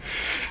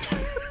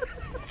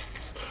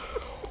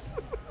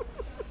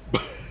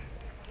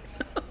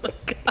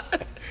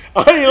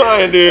 I ain't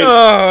lying, dude. Oh,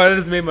 that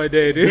just made my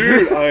day, dude.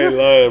 Dude, I ain't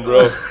lying,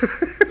 bro.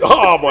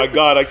 Oh my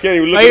god, I can't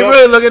even look Are it you up.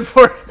 really looking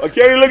for? I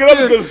can't even look it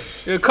up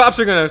because The cops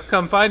are gonna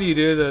come find you,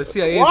 dude. The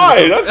CIA.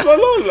 why?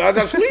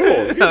 That's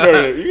legal. You can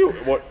marry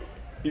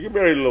you can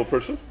marry a little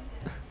person.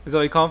 Is that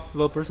what you call him?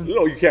 Little person?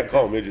 No, you can't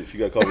call them midgets. You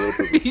gotta call them little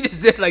person. You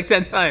just did it like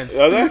 10 times.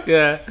 Are they?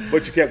 Yeah.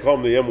 But you can't call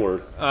them the M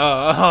word.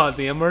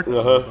 The M word?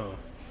 Uh huh.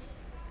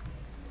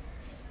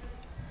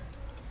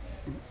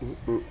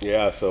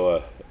 Yeah.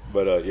 So,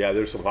 yeah,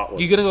 there's some hot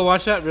ones. You gonna go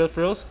watch that, for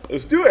reals?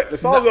 Let's do it.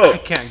 Let's all No, go. I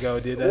can't go,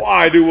 dude. That's,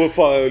 Why, dude? We'll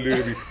fun, dude.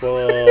 It'll be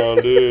fun,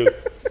 dude.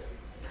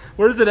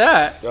 Where's it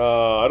at?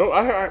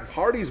 I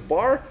Party's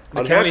Bar The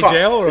on county Hancock.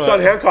 jail or it's what?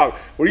 on Hancock.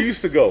 Where you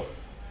used to go.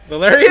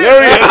 Valeria?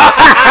 There he is.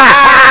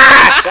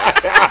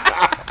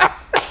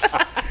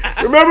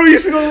 Remember we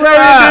used to go to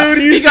Larry,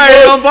 dude? You got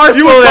your own bar You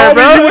stool would there, call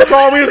bro. me. You would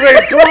call me and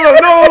say, "Come on,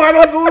 no, I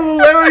don't go to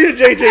Larry,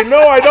 JJ. No,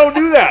 I don't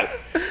do that.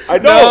 I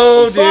don't.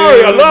 No, I'm sorry,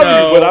 dude, I love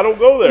no. you, but I don't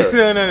go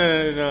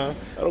there. No.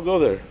 I don't go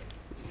there.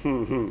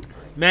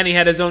 Manny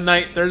had his own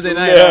night Thursday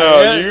night.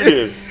 Yeah, you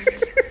did.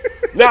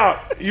 Now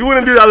you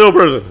wouldn't do that, little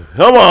person.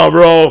 Come on,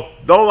 bro.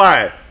 Don't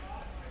lie.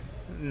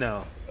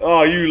 No.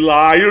 Oh, you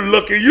lie. You're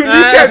looking. You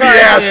can't be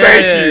asked.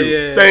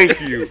 Yeah. Thank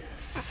you.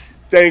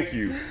 Thank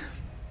you.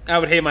 I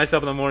would hate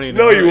myself in the morning.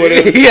 No, you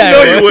wouldn't. Yeah,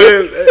 no, I you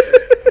would. wouldn't.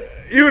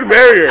 You would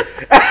marry her.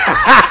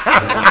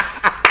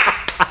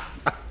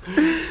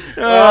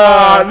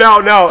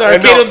 No. So our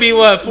and kid no. will be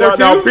what, 4'2"?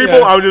 Now, people.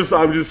 Yeah.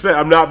 I'm just saying.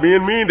 I'm not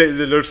being mean.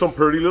 There's some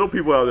pretty little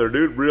people out there,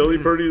 dude. Really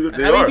pretty.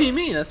 They I are. mean, being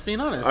mean. That's being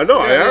honest. I know.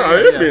 I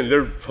am Yeah. being.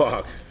 They're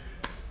fuck.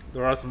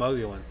 There are some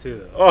ugly ones too,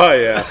 though. Oh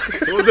yeah,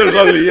 well, there's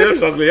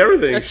ugly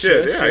everything. That's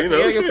Shit, true, yeah, true. you know,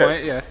 Yeah, good shit.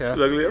 point. Yeah.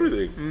 There's ugly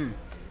everything.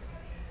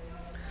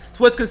 So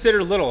what's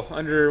considered little?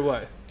 Under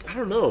what? I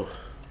don't know,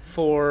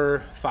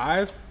 4,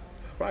 5,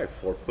 probably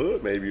 4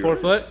 foot, maybe. 4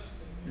 right? foot?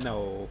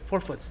 No,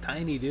 4 foot's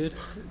tiny, dude.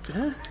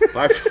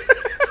 5.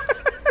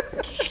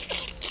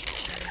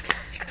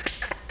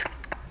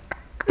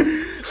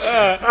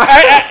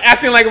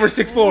 Acting like we're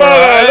 6'4". No,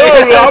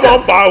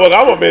 I'm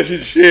gonna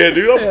mention shit,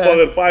 dude. I'm Yeah.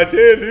 fucking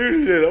 5'10",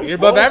 dude. Shit, I'm You're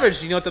above small.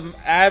 average. You know what the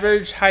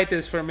average height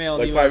is for a male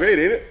Like in the US? 5'8",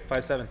 ain't it?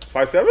 5'7".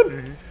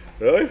 5'7"?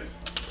 Really?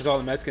 Because all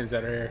the Mexicans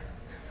that are here.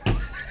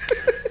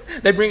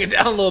 They bring it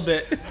down a little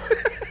bit.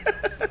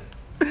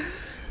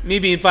 Me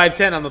being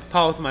 5'10", I'm the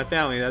tallest in my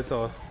family. That's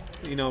all.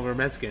 You know we're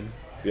Mexican.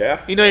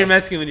 Yeah. You know you're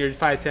Mexican when you're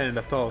 5'10" and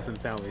the tallest in the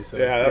family. So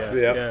Yeah, that's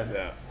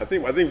yeah. I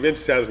think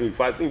Vince has me.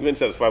 I think Vince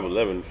has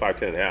 5'11",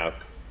 5'10" and a half,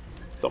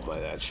 something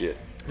like that. Shit.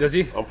 Does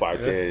he? I'm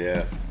 5'10",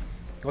 yeah.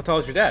 What tall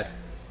is your dad?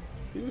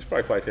 He was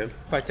probably 5'10".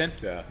 5'10"?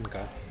 Yeah.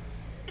 Okay.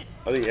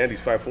 I think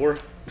Andy's 5'4".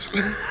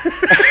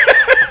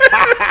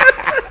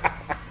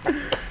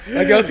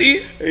 Like LT?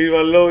 He's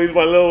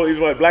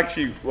my black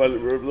sheep, my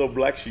little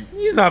black sheep.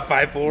 He's not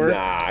 5'4".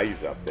 Nah,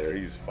 he's up there.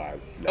 He's 5'9".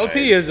 LT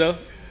is though.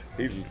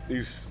 He's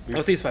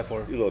LT's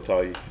 5'4". He's a little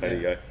tiny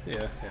guy.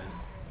 Yeah.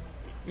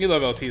 You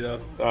love LT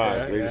though.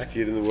 Yeah, Greatest yeah.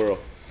 kid in the world.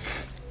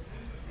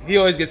 He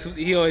always gets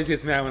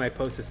mad when I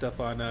post his stuff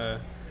on. I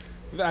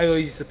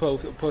always used to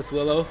post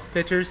Willow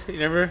pictures. You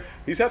remember?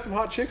 He's had some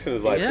hot chicks in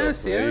his life.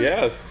 Yes, though. yes.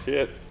 Yes,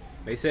 shit.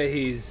 They say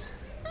he's.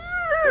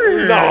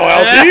 No,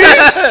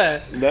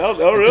 LT. No,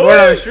 really. It's word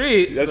on the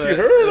street. Yes, but- you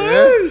heard.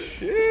 Oh,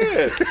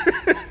 shit.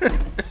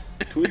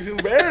 Twigs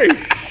and berries.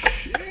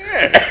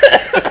 Shit.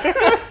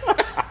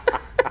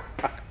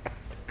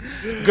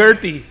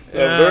 Girthy.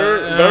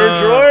 Vern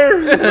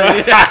Troyer.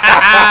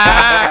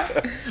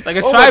 Like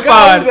a Oh my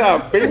tripod.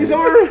 God, what is that, baby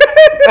summer?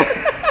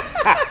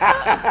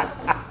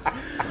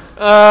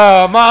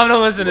 Oh, Mom,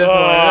 don't listen to this one.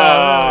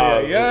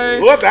 Yeah.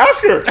 We'll have to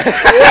ask her. Wow,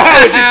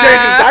 she's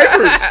changing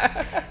diapers.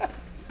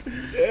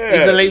 Yeah.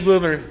 He's a late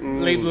bloomer.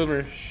 Late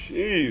bloomer.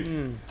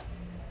 Jeez.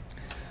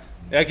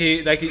 Like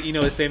you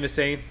know his famous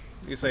saying.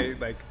 He's like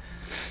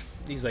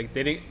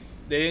they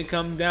didn't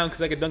come down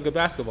because I could dunk a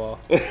basketball.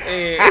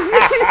 Hey. He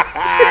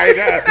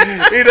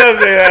does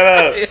say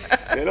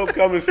that. They don't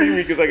come and see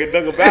me because I can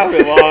dunk a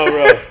basketball,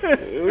 bro.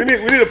 We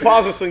need to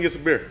pause this and get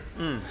some beer.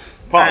 Pause.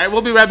 All right,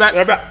 we'll be right back.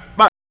 Right back.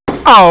 Bye.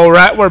 All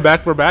right, we're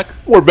back. We're back.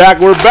 We're back.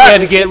 We had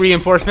to get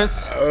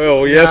reinforcements.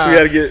 Oh yes, we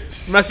got to get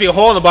Must be a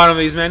hole in the bottom of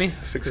these, Manny.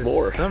 6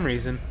 more. For some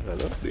reason. I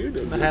know,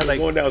 dude. I had like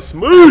going down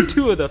smooth.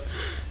 two of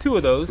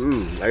those.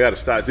 I got to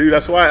stop, dude.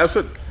 That's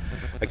what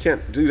I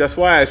can't, dude. That's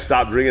why I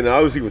stopped drinking. I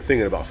was even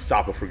thinking about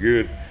stopping for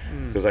good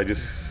because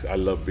I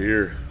love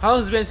beer. How long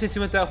has it been since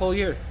you went that whole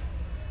year?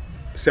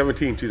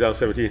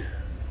 2017.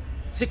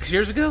 6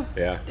 years ago?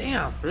 Yeah,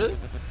 Damn, really?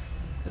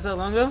 Is that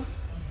long ago?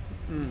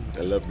 I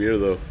love beer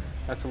though.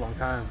 That's a long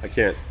time. I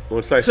can't.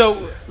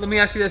 So let me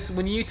ask you this: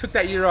 when you took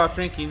that year off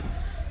drinking,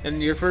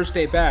 and your first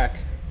day back,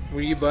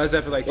 were you buzzed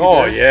after like 2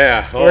 beers?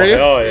 Yeah. Oh Were you?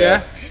 hell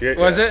yeah. Shit.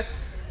 Was yeah. it?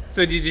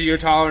 So did your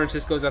tolerance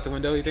just goes out the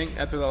window? You think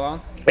after that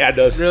long? Yeah, it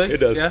does. Really? It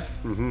does. Yeah.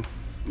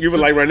 Even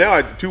like right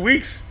now, 2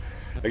 weeks.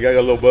 I got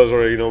a little buzz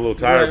already. A little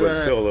tired, Right,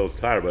 but still a little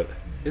tired. But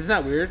Isn't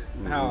that weird?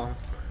 How?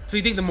 So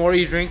you think the more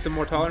you drink, the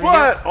more tolerant you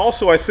But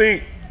also, I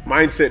think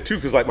mindset too,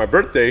 because like my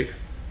birthday,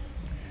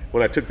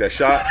 when I took that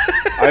shot,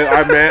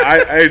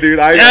 dude,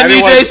 I Damn didn't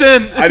you, wanna-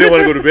 Jason! I didn't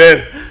want to go to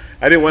bed.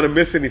 I didn't want to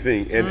miss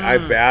anything, and I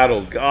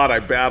battled. God, I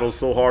battled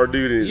so hard,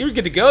 dude. get? And You were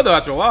good to go though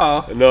after a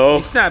while. no,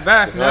 You snapped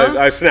back, no?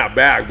 I snapped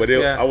back, but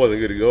Yeah. I wasn't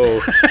good to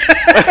go.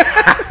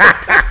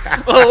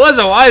 Well, it was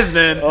a wise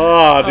man.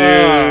 Oh,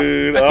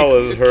 dude, that I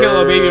could was hurt.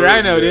 kill a baby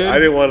rhino, dude. I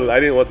didn't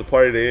want the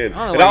party to end. I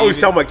don't know And why I always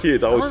you tell did- my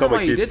kids. I I always don't tell know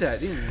my why you kids. did that,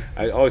 didn't you?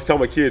 I always tell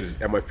my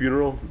kids at my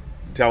funeral,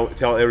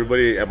 tell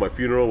everybody at my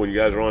funeral when you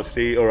guys are on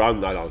stage, or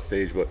I'm not on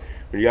stage, but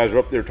when you guys are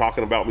up there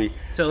talking about me,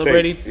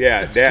 Celebrating?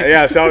 saying,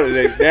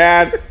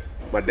 Dad,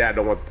 my dad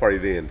don't want the party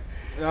to end.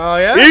 Oh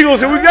yeah. Eagles,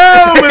 here we go,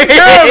 let's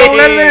go, don't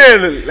let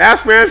it in.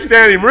 Last man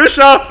standing,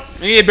 Marisha.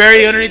 We need to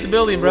bury you underneath the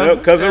building, bro.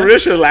 Cousin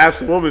Marisha,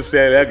 last woman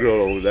standing. That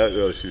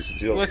girl,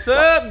 she What's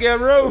up,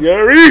 Gabriel?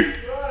 Gary.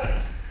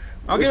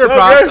 I'll What's give her up,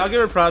 props. Gary? I'll give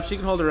her props. She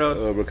can hold her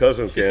own. My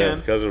cousin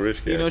can. cousin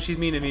Rich can. You know she's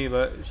mean to me,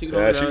 but she can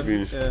Yeah, hold she her own.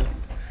 means- Yeah.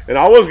 And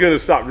I was gonna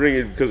stop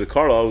drinking because of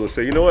Carlo. I was gonna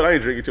say, you know what? I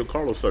ain't drinking till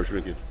Carlo starts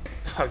drinking.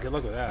 Fuck, good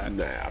luck with that.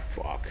 Nah,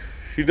 fuck.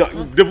 He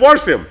not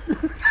divorce him.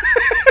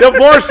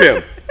 Divorce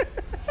him.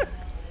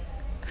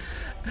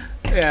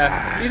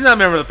 Yeah, he's not a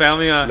member of the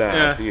family, huh? Nah,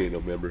 Yeah. he ain't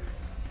no member.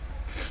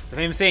 The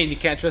famous saying, you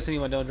can't trust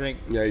anyone, don't drink.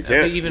 Yeah, you I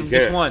can't. think even You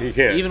just can't. one. You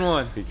can't. Even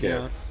one. You You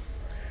can't. know?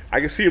 I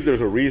can see if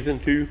there's a reason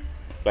to,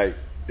 like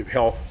if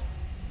health.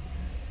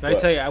 But I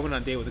What? tell you, I went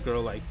on a date with a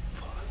girl like,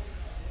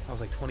 I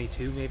was like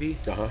 22 maybe,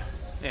 Uh-huh.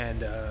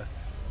 and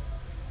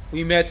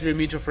we met through a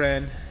mutual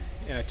friend,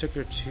 and I took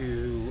her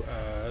to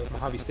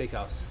Mojave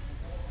Steakhouse,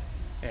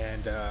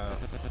 and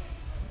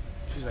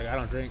she's like, I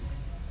don't drink.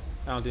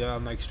 I don't do.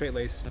 I'm like straight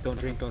lace. Don't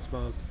drink. Don't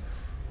smoke.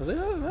 I was like,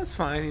 oh, that's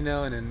fine, you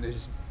know. And then it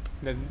just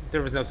then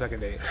there was no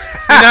second date. You know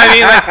what I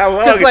mean? Like,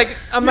 Well, because like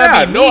I'm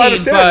not being mean, I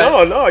understand.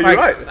 but No, you're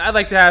like, right. I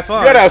like to have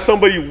fun. You gotta have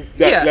somebody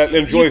that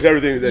enjoys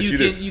everything that you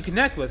do. You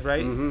connect with,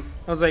 right?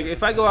 I was like,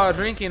 if I go out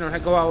drinking or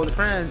go out with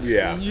friends,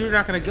 you're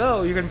not gonna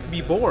go. You're gonna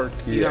be bored.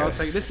 You know, it's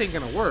like this ain't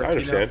gonna work. I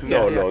understand. You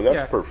know? No,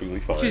 that's perfectly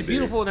fine. She's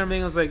beautiful and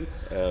everything. I was like,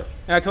 and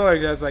I told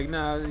her, I was like,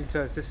 nah,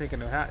 this ain't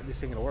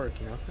gonna work.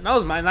 You know, and I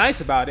was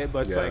nice about it,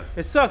 but it's like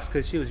it sucks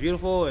because she was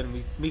beautiful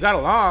and we got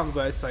along,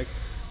 but it's like,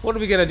 what are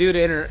we gonna do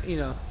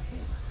to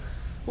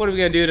what are we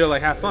gonna do to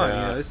like have fun? You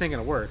know, this ain't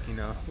gonna work. You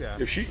know,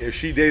 If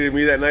she dated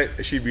me that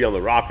night, she'd be on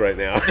the rock right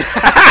now.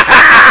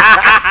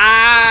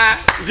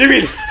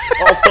 Jimmy,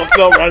 all fucked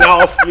up right now,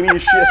 all skinny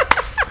and shit.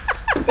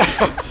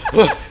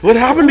 What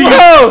happened to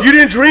you? You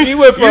didn't drink. You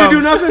didn't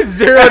do nothing.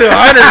 0 to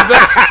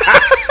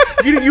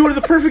 100. You were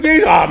the perfect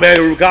age. Oh man,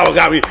 Ricardo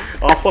got me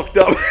all fucked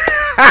up.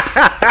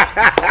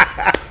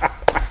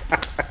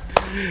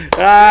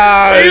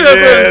 You went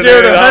from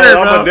 0 to 100,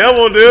 bro. I'm a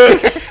devil, dude.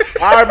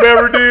 I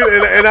remember,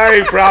 dude, and I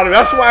ain't proud of it.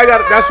 That's why I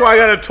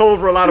got atone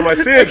for a lot of my It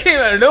sins, came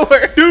out of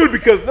nowhere, dude.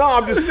 Because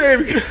I'm just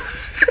saying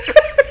because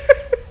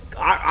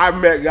I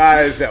met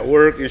guys at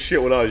work and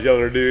shit when I was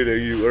younger, dude.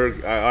 And you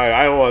work.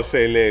 I don't want to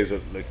say names.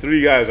 But like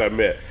 3 guys I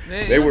met,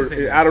 they were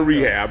out of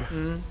rehab,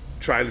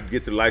 trying to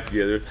get their life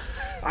together.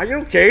 Are you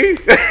okay?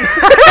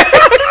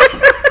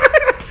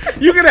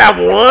 You can have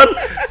one.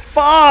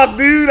 Fuck,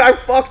 dude, I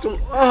fucked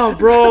him. Oh,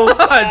 bro. Dude.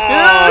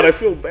 God, I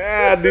feel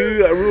bad,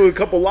 dude. I ruined a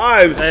couple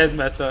lives. That is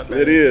messed up, man.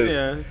 It is.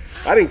 Yeah.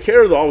 I didn't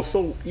care though. I was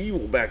so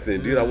evil back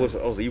then, dude. I was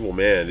an evil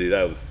man, dude.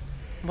 I was.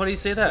 Why do you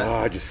say that?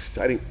 I just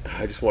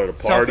wanted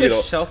to party.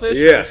 Selfish? Selfish?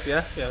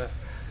 Yes. Yeah.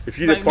 If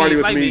you didn't party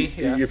with me,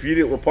 yeah. if you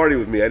didn't want to party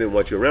with me, I didn't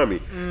want you around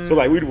me. So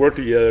like we'd work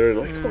together and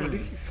like, come on,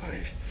 dude, you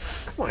fine.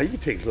 Come on, you can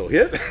take a little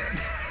hit.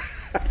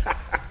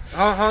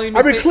 How long you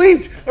I've been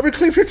clean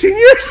 15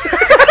 years.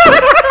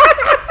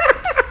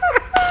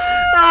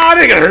 It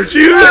ain't gonna hurt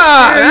you.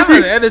 I'm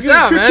gonna edit this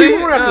out, 15 man.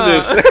 more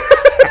after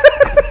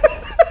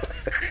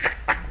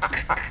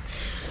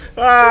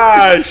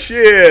this.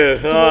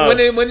 Shit. So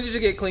when did you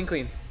get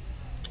clean?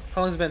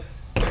 How long has it been?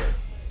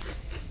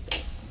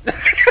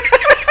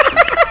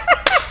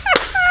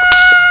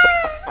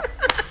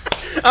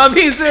 I'm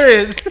being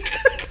serious.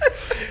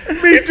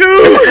 Me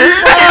too.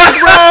 Fuck,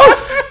 bro.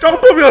 Don't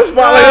put me on the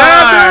spot like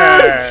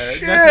that, dude.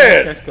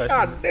 Shit. Next question.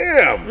 God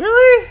damn.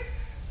 Really?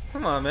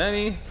 Come on,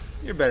 Manny.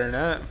 You're better than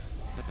that.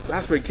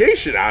 Last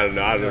vacation. I don't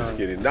know. I'm just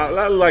kidding.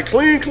 Not like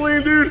clean,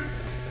 dude.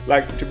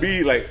 Like to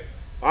be like,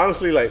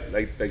 honestly, like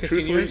 15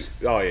 truthfully. years?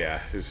 Oh yeah.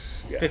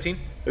 15?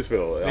 It's been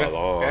a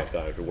long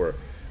time to where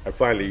I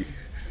finally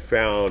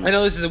found. I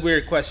know this is a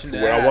weird question to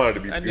where ask. I wanted to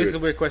be This is a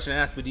weird question to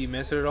ask, but do you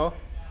miss it at all?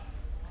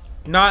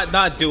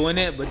 Not doing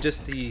it, but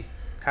just the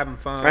having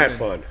fun. I had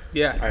fun.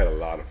 Yeah. I had a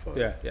lot of fun.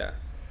 Yeah.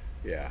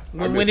 Yeah.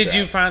 When did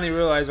you finally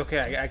realize,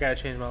 okay, I gotta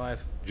change my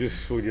life?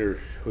 Just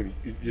when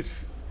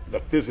it's the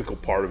physical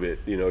part of it,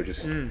 you know,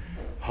 just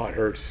how it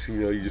hurts,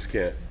 you know, you just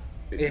can't.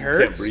 It you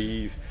hurts? can't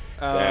breathe.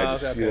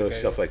 Okay.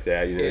 Stuff like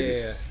that, you know,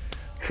 Yeah.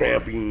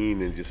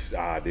 cramping and just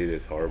dude,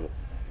 it's horrible.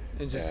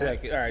 And just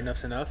like, all right,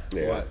 enough's enough.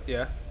 Yeah. What?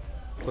 Yeah.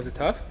 Was it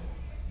tough?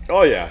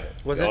 Oh yeah.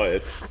 Was it? it?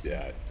 It's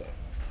tough.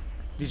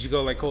 Did you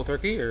go like cold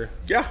turkey or?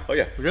 Yeah. Oh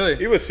yeah. Really?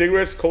 Even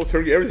cigarettes, cold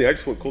turkey, everything. I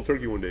just went cold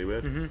turkey one day,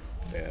 man.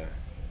 Yeah.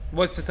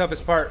 What's the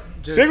toughest part?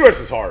 Just Cigarettes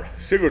is hard.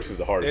 Cigarettes is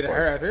the hardest It part.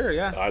 hurt up here,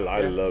 yeah. I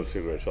Yeah. love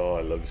cigarettes. Oh,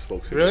 I love to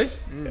smoke Really?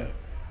 cigarettes.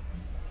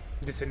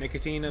 Yeah. Just the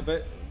nicotine of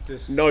it?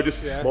 No,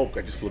 just the smoke.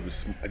 I just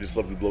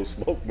love to blow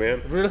smoke,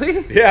 man.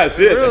 Really? Yeah, that's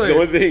it. Really? That's the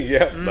only thing.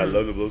 Yeah, I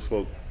love to blow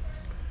smoke.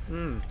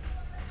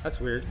 That's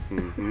weird.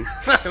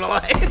 Not gonna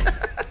lie.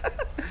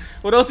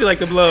 What else do you like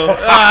to blow?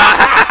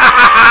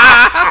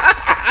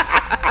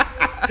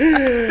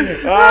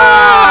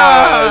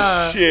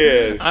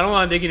 Shit. I don't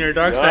want to dig in your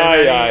dark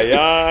side.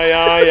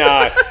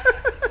 Yeah.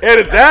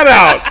 Edit that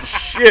out.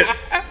 Shit.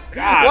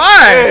 God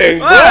Why? dang,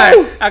 Why?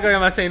 bro. How come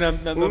am I saying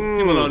nothing?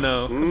 People don't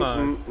know. Come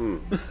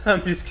on.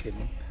 I'm just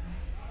kidding.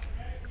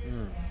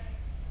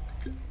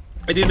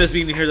 I do miss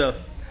being here though.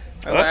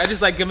 I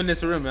just like giving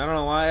this room. I don't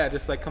know why. I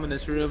just like coming in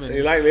this room and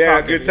You like me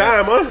having a good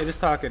time, huh? Yeah,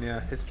 just talking.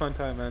 Yeah, it's a fun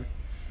time, man.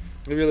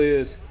 It really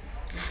is.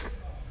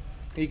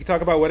 You can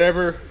talk about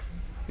whatever.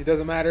 It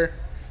doesn't matter.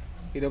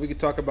 You know, we could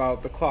talk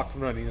about the clock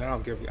running. I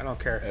don't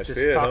care. That's just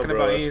it, talking bro.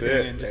 about That's anything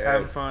it. and just Yeah.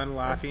 having fun,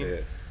 laughing.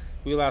 That's it.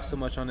 We laugh so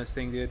much on this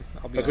thing, dude.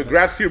 I'll be honest.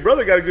 Congrats to your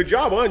brother. Got a good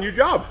job, huh? New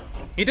job.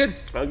 He did.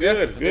 Oh,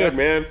 good. Good,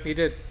 man. He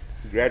did.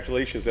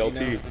 Congratulations,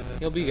 LT. You know,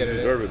 he'll be good at it.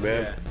 Deserve it,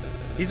 man. Yeah.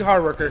 He's a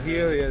hard worker. He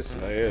really is.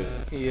 I am.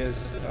 He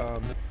is.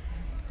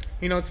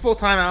 You know, it's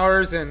full-time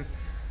hours, and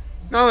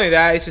not only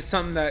that, it's just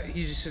something that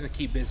he's just going to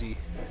keep busy.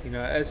 You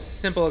know, as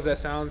simple as that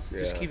sounds,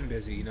 just Yeah. keep him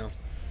busy, you know.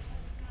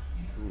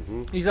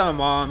 He's got a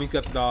mom, he's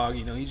got the dog,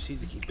 you know, he just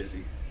needs to keep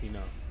busy, you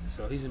know.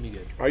 So he's going to be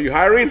good. Are you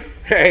hiring?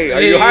 Hey, are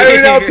you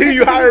hiring LT?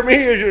 You hire me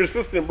as your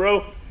assistant,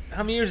 bro.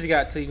 How many years you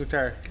got till you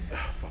retire?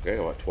 Fuck, I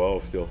got about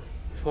 12 still.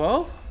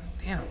 12?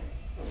 Damn.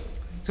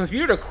 So if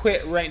you were to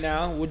quit right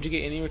now, would you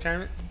get any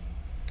retirement?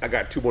 I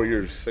got 2 more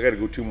years. I got to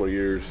go 2 more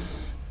years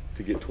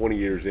to get 20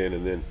 years in,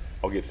 and then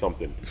I'll get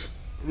something.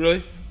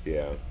 Really?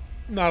 Yeah,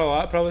 Not a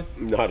lot, probably.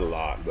 not a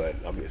lot, but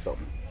I mean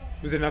something.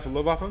 Was it enough to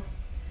live off of?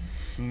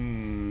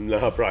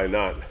 No, probably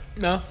not.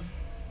 No.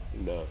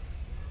 No.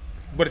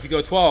 But if you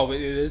go 12,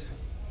 it is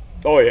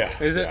Oh yeah.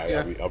 Is it? Yeah,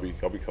 Yeah. I'll be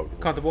comfortable.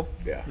 comfortable.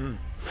 Yeah. 12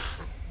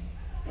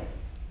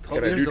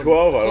 Can I years do a-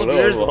 12? I don't know.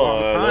 years is a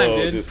long I time, know,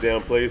 dude. This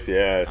damn place,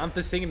 yeah. I'm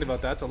just thinking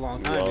about that. That's a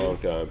long time, Long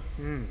dude.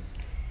 time.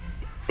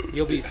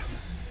 You'll be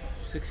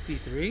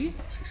 63?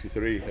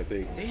 63, I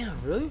think.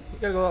 Damn, really? You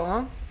gotta go that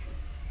long?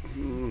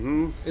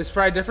 Mm-hmm. Is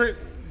Fry different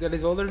that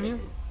he's older than you?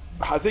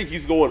 I think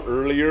he's going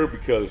earlier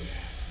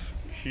because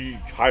he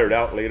hired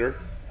out later.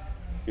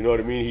 You know what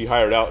I mean? He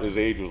hired out. His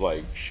age was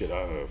like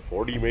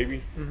 40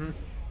 maybe. Mm-hmm.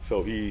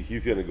 So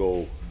he's gonna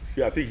go.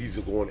 Yeah, I think he's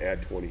going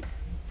at 20.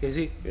 Is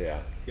he?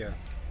 Yeah. Yeah.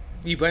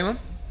 You blame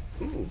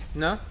him?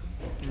 No?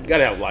 You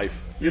gotta have life.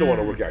 You don't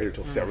want to work out here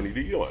till 70, do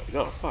you?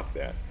 No, fuck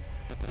that.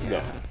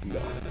 No.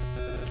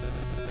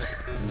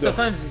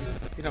 Sometimes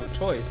you don't have a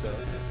choice, though.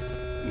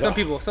 No. Some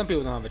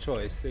people don't have a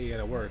choice. They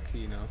gotta work,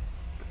 you know.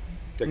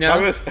 Like No.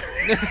 Chavez?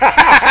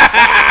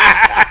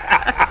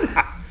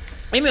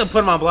 Ain't gonna put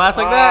him on blast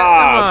like that.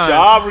 Come on.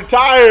 Job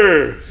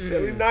retire.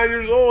 79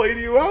 years old.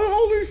 80. How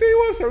old did he say he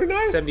was?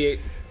 79? 78.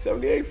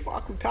 78.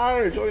 Fuck,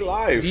 retire. Enjoy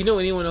life. Do you know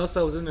anyone else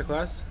that was in their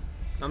class?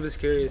 I'm just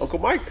curious. Uncle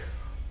Mike.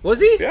 Was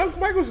he? Yeah, Uncle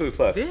Mike was in the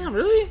class. Damn,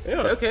 really?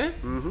 Yeah. Okay.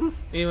 Mm-hmm.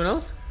 Anyone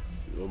else?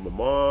 My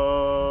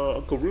mom,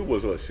 Uncle Rube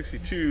was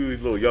 62. He's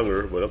a little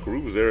younger, but Uncle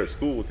Rube was there at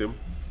school with him.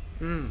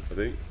 I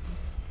think.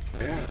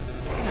 Yeah.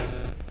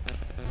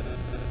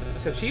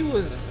 So she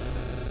was.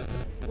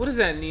 What is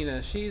that,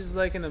 Nina? She's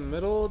like in the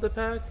middle of the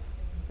pack,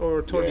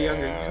 or toward the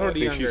younger? I Toward the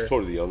think younger. she's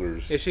toward the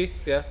youngers. Is she?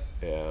 Yeah.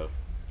 Yeah.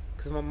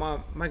 Because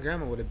my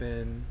grandma would have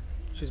been.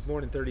 She's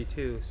born in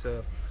 '32,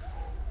 so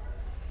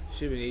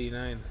she'd been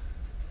 '89.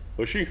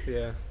 Was she?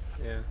 Yeah.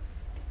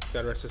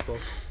 God rest her soul.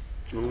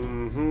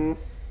 Mm-hmm.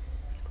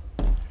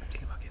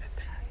 Thinking about getting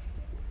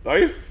that. Are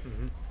you?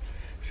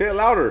 Say it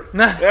louder.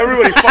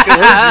 Everybody fucking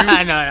heard you.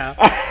 I know.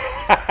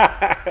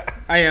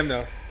 I am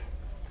though.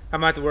 I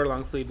might have to wear a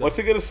long sleeve though. What's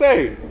he gonna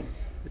say?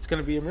 It's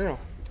gonna be a mural.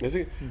 Is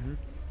he?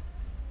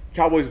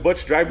 Cowboys'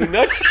 butts drive me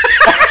nuts.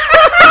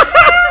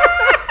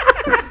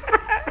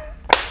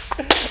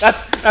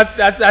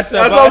 That's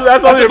about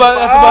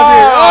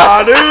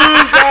about dude.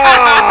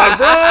 God,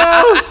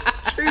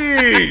 bro.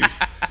 Jeez.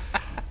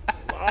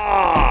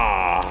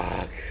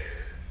 Fuck.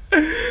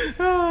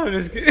 Oh, I'm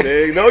just kidding.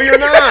 Hey, no, you're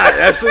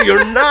not.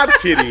 You're not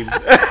kidding.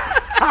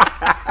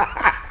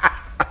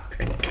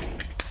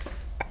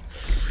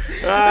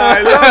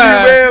 I love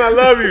you, man. I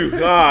love you.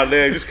 Ah,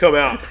 man, just come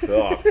out.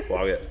 Oh,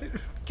 fuck it.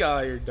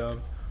 God, you're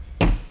dumb.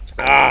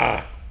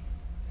 Ah.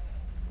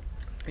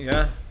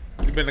 Yeah.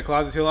 You been in the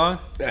closet too long?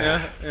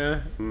 Yeah.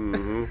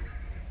 Mm-hmm.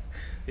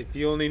 If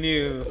you only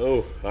knew.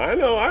 Oh, I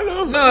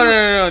know.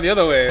 No. The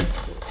other way.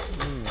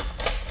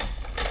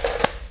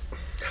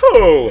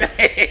 Oh.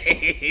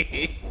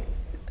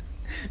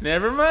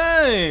 Never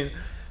mind.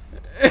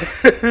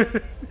 Have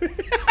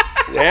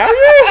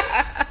you?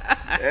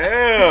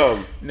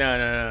 Damn.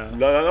 No.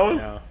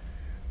 No.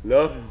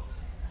 No.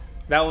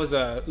 That was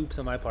a oops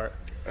on my part.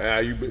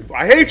 I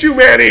hate you,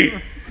 Manny.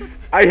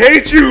 I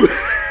hate you.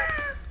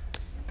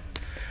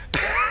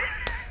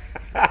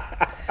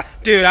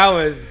 Dude, I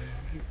was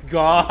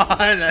gone.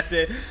 I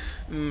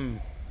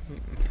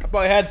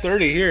probably had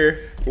 30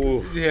 here.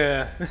 Ooh,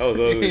 Yeah. that was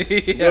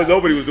ugly. Yeah.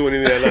 Nobody was doing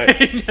anything that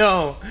night.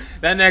 No.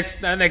 That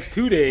next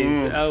 2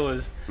 days, I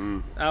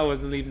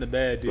wasn't leaving the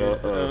bed, dude.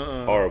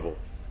 Horrible.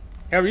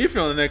 How were you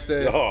feeling the next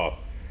day? Oh,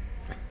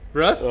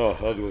 Rough?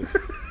 ugly.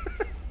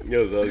 It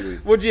was ugly.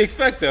 What'd you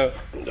expect though?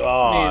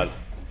 God.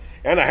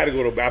 And I had to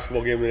go to a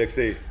basketball game the next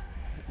day.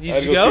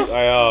 Did you go?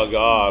 Oh,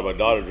 God. My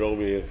daughter drove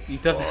me. You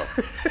tough.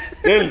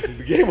 Then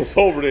the game was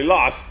over. They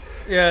lost.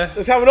 Yeah.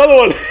 Let's have another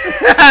one.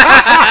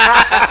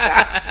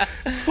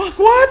 Fuck,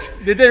 what?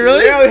 Did they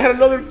really? Yeah, they had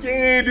another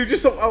game, dude.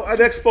 Just an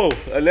expo.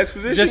 An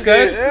exposition. Just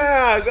game. 'cause?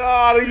 Yeah,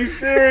 God, are you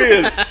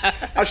serious?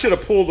 I should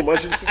have pulled them. I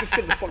should have said, just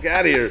get the fuck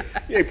out of here.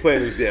 You ain't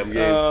playing this damn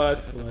game. Oh,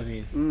 that's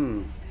funny.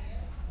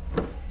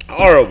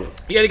 Horrible.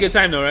 You had a good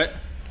time though, right?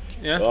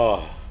 Yeah.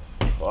 Oh,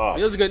 wow.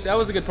 That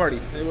was a good party.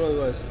 It really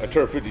was. I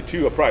turned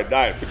 52. I probably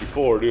died at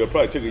 54, dude. I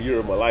probably took a year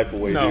of my life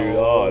away, No, dude.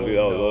 Oh, dude,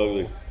 that was no.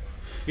 ugly.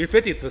 Your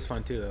 50th was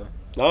fun too, though.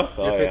 Huh?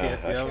 Oh, Your 50th. yeah.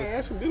 Yeah, that was- I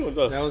had some good ones,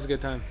 though. That was a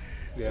good time.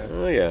 Yeah.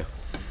 Oh, yeah.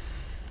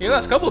 Your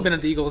last couple have been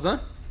at the Eagles, huh?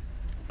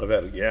 I've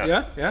had, yeah.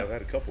 Yeah? I've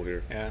had a couple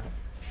here. Yeah.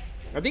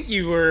 I think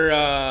you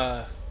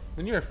were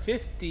when you were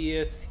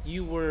 50th.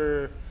 You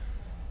were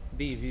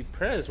the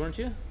Prez, weren't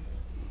you?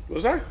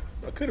 Was I?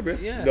 I could have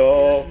been. Yeah.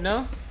 No.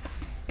 No.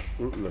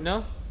 Mm-mm.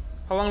 No.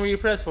 How long were you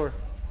Prez for?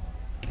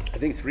 I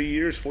think 3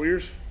 years, 4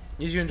 years.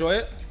 Did you enjoy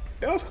it?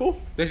 Yeah, it was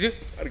cool. Did you?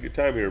 I had a good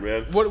time here,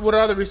 man. What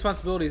are the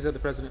responsibilities of the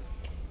president?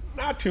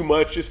 Not too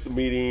much, just the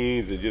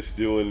meetings and just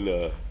doing,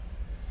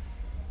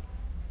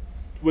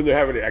 when they're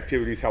having the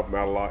activities, help them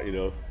out a lot, you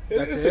know.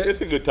 That's it's it?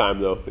 It's a good time,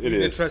 though. It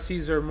The is.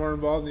 trustees are more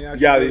involved in the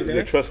actual Yeah, day-to-day?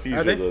 the trustees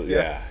are they? the,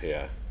 yeah.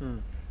 Yeah,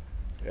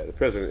 the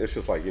president, it's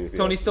just like anything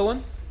Tony else. still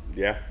in?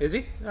 Yeah. Is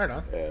he? Right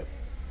on. Yeah.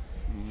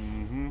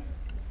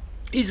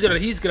 He's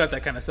good at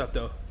that kind of stuff,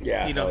 though.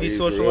 Yeah, you know, he he's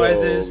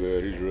socializes. real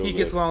good. He's real He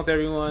gets good. along with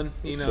everyone.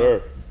 You Yes, know,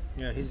 sir.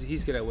 yeah,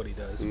 he's good at what he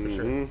does for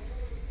sure. Mhm.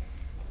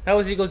 How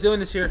is Eagles doing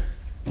this year?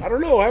 I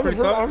don't know. I haven't Pretty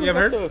heard. solid? You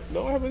haven't heard?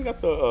 No, I haven't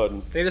got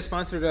the. They just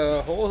sponsored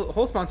a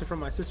whole sponsor from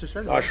my sister's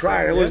tournament. That's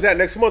right. So, What is that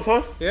next month,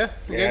 huh? Yeah, you Yeah, gotta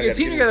I get a gotta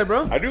team get together, it.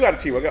 bro. I do got a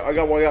team. I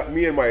got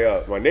me and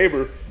my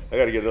neighbor. I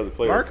got to get another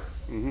player. Mark.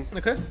 Mm-hmm.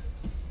 Okay.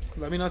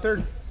 Let me know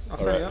third. I'll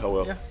All sign right, you up. I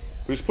will. Yeah.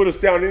 Just put us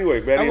down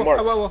anyway, Manny I and will, Mark.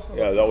 I will.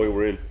 Yeah, that way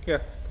we're in. Yeah.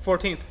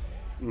 14th.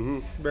 Mm-hmm.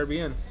 Better be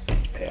in.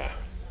 Yeah.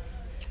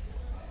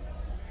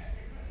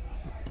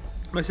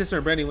 My sister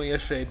and Brandy went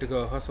yesterday to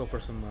go hustle for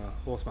some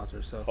whole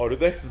sponsors, so Oh, did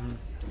they?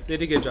 they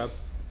did a good job.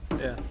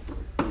 Yeah.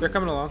 They're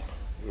coming along.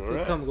 All They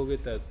right. come go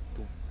get the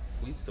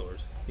weed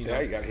stores. You know? Yeah,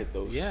 you gotta hit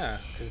those. Yeah,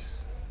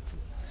 because,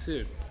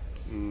 dude,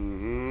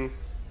 Mm-hmm.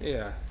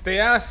 yeah. If they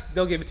ask,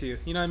 they'll give it to you.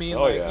 You know what I mean?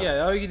 Oh, yeah.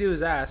 all you can do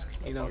is ask.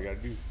 You That's all know, you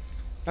gotta do.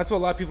 that's what a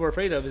lot of people are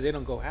afraid of is they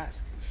don't go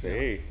ask. Say,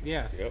 hey.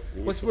 Yeah. Yep. give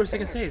me What's the some worst they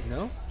can cash. say is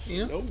no.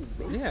 You know?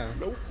 No. Yeah.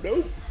 No.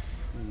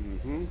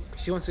 Mm-hmm.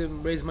 She wants to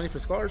raise money for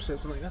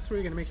scholarships. I'm like, that's where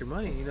you're gonna make your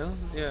money. You know?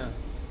 Yeah.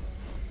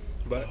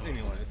 But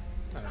anyway,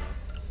 I don't know.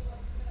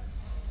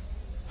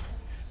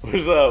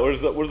 Where's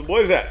the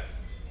boys at?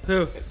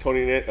 Who?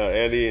 Tony and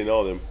Andy and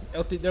all them.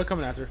 They're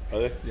coming after. Are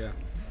they? Yeah.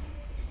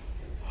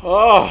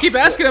 Oh. Keep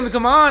asking them to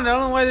come on. I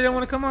don't know why they don't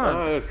want to come on.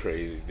 Oh,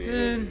 crazy, dude.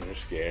 Dude. They're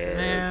scared.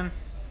 Man,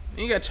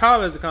 you got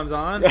Chavez that comes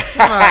on.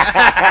 Come on.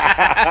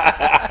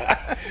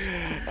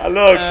 I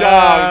love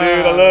Chop,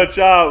 dude. I love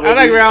Chop. I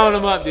like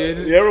rounding them up,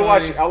 dude. You ever It's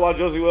watch funny. Outlaw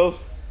Josie Wells?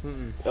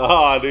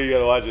 Oh, dude, you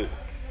gotta watch it.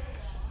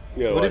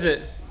 You gotta What watch is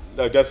it?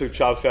 No, that's who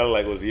Chop sounded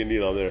like was the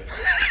Indian on there.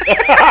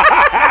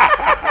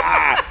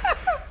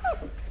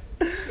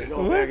 You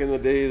know, back in the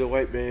day, the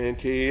white man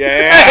key.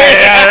 Yeah,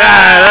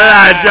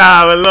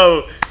 Chop, I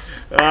love him.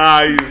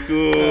 Ah, he's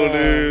cool,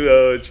 dude.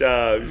 Oh,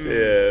 Chop,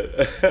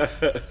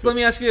 shit. So let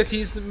me ask you this: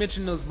 he's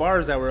mentioned those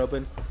bars that were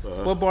open.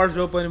 What bars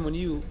were open when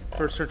you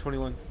first turned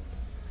 21?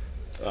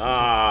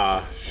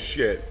 Ah,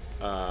 shit.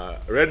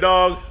 Red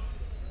Dog.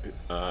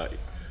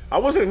 I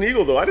wasn't an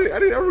Eagle though. I didn't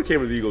ever came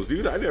to the Eagles,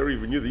 dude. I never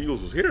even knew the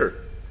Eagles was here.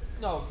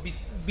 No.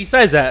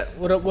 Besides that,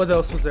 what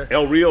else was there?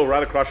 El Rio,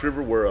 right across the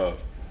river, where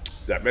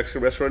that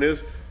Mexican restaurant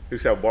is. They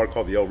used to have a bar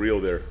called the El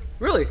Rio there.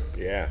 Really?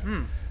 Yeah,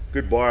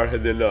 good bar.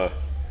 And then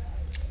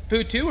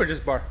Food too, or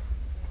just bar?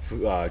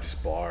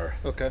 just bar.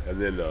 Okay.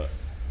 And then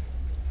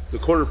the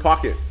Corner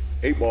Pocket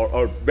 8 Ball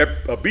or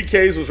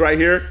BK's was right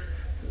here.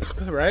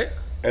 Right.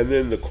 And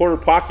then the Corner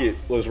Pocket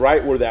was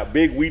right where that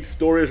big weed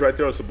store is, right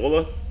there on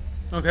Cibola.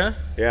 Okay.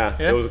 Yeah,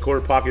 Yeah. it was a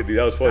Quarter Pocket, dude.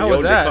 That was fun. How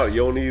was that? They called it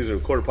Yoni's or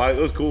Quarter Pocket.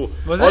 It was cool.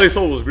 Was All it? they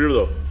sold was beer,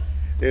 though.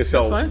 They didn't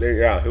sell. fun?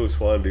 Yeah, it was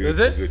fun, dude. Was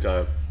It it? was a good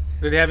time.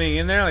 Did they have anything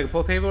in there, like a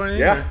pool table or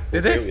anything? Yeah. Or-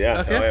 Did they? Yeah.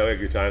 Okay. Oh, yeah, we had a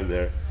good time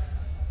there.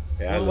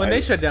 Yeah. When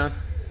they shut down?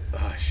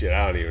 Oh, shit,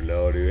 I don't even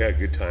know, dude. We had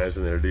good times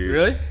in there, dude.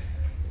 Really?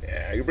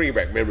 Yeah, you bring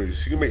back memories.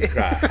 You can make me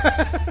cry.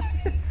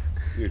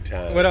 Good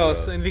time. What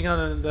else? Anything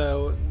on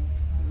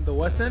the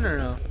West End or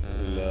no?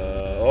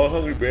 Oh,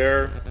 Hungry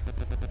Bear.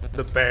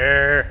 The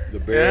Bear. The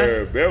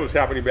Bear. Bear was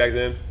happening back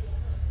then.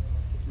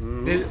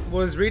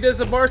 Was Rita's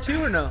a bar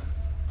too or no?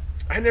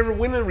 I never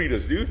went in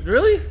Rita's, dude.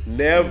 Really?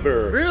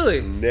 Never.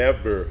 Really?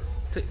 Never.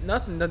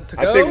 Nothing to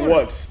go? I think or-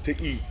 once to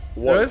eat.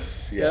 Really?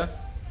 Once. Yeah.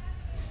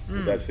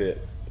 But that's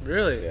it.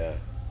 Really? Yeah.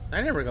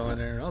 I never go in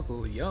there. I was a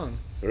little young.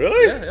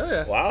 Really? Yeah, oh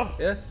yeah. Wow.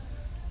 Yeah.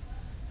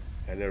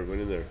 I never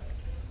went in there.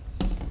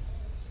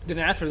 Then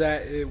after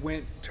that, it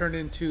turned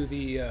into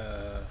the.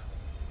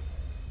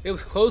 It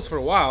was closed for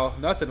a while.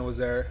 Nothing was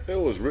there. It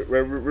was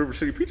River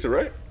City Pizza,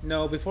 right?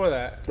 No, before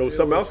that. There was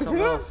something else before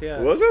that? else, yeah.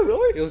 Was it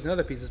really? It was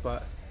another pizza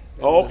spot.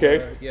 It Oh, was,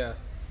 okay. yeah.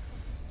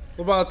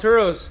 What about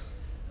Turo's?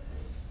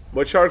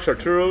 Mud Sharks,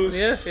 Arturo's.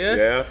 Yeah, yeah.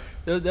 Yeah.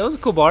 That was a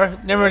cool bar.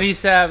 Remember, they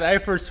used to have, I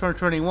first turned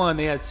 21,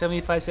 they had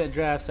 75-cent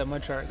drafts at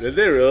Mud Sharks. Did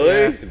they really?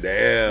 Yeah. Damn.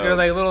 They're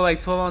like little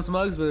 12-ounce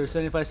mugs, but they're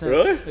 75 cents.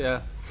 Really?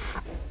 Yeah.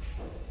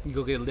 You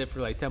go get a lip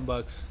for like $10.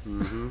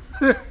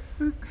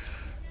 Mm-hmm.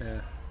 Yeah.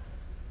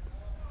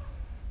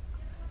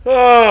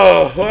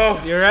 Oh,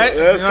 well. You right?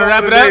 Let's You wanna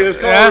call wrap it it a up? day. Let's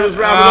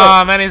wrap it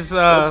up. Oh, man, he's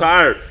I'm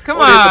tired. come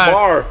Let's hit on. the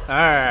bar. All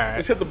right.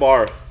 Let's hit the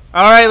bar.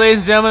 All right, ladies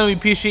and gentlemen, we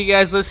appreciate you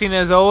guys listening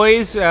as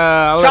always.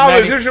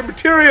 Chavez, here's your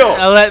material.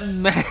 I'll let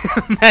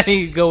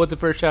Manny go with the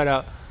first shout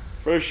out.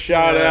 First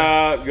shout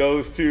out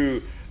goes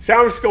to San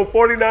Francisco 49ers for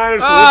Oh,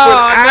 whooping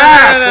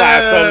ass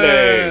last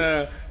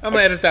Sunday. I'm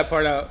gonna edit that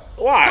part out.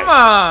 Why? Come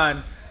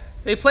on,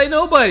 they play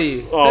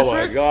nobody. Oh my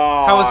Pittsburgh?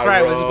 God! How was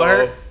Fry? Was he bro.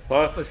 butthurt?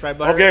 Huh? Was Fry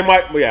butthurt? Okay,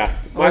 my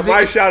Was he?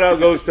 my shout out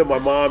goes to my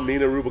mom,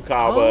 Nina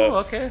Rubalcaba, Oh,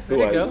 okay. There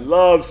who you I go.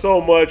 love so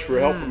much for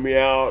helping me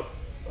out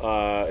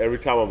every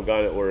time I'm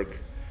gone at work.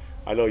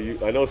 I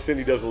know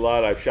Cindy does a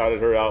lot. I've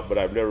shouted her out, but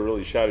I've never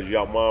really shouted you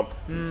out, Mom.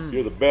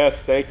 You're the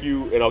best. Thank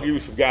you, and I'll give you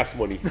some gas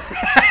money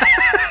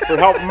for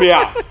helping me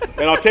out,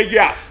 and I'll take you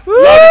out.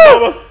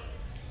 Love you, Mama.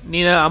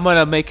 Nina, I'm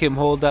gonna make him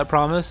hold that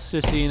promise,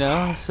 just so you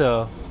know,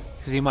 because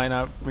he might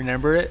not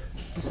remember it.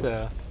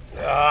 So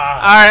All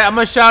right, I'm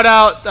gonna shout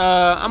out.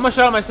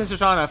 My sister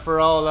Tana for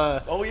all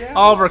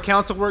all of her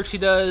council work she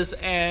does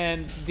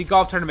and the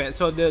golf tournament.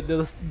 So the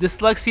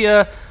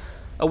dyslexia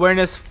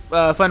awareness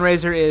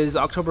fundraiser is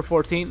October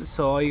 14th.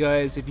 So all you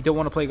guys, if you don't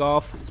want to play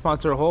golf,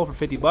 sponsor a hole for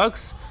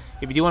 $50.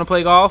 If you do want to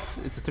play golf,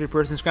 it's a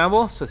 3-person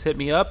scramble. So hit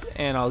me up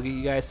and I'll get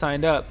you guys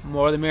signed up.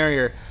 More the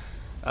merrier.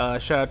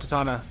 Shout out to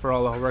Tana for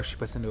all the work she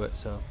puts into it.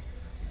 So.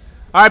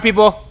 All right,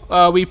 people.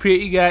 We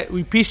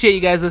appreciate you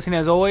guys listening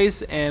as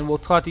always, and we'll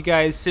talk to you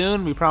guys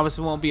soon. We promise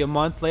it won't be a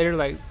month later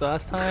like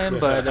last time,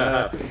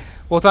 but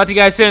we'll talk to you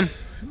guys soon.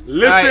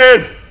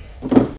 Listen.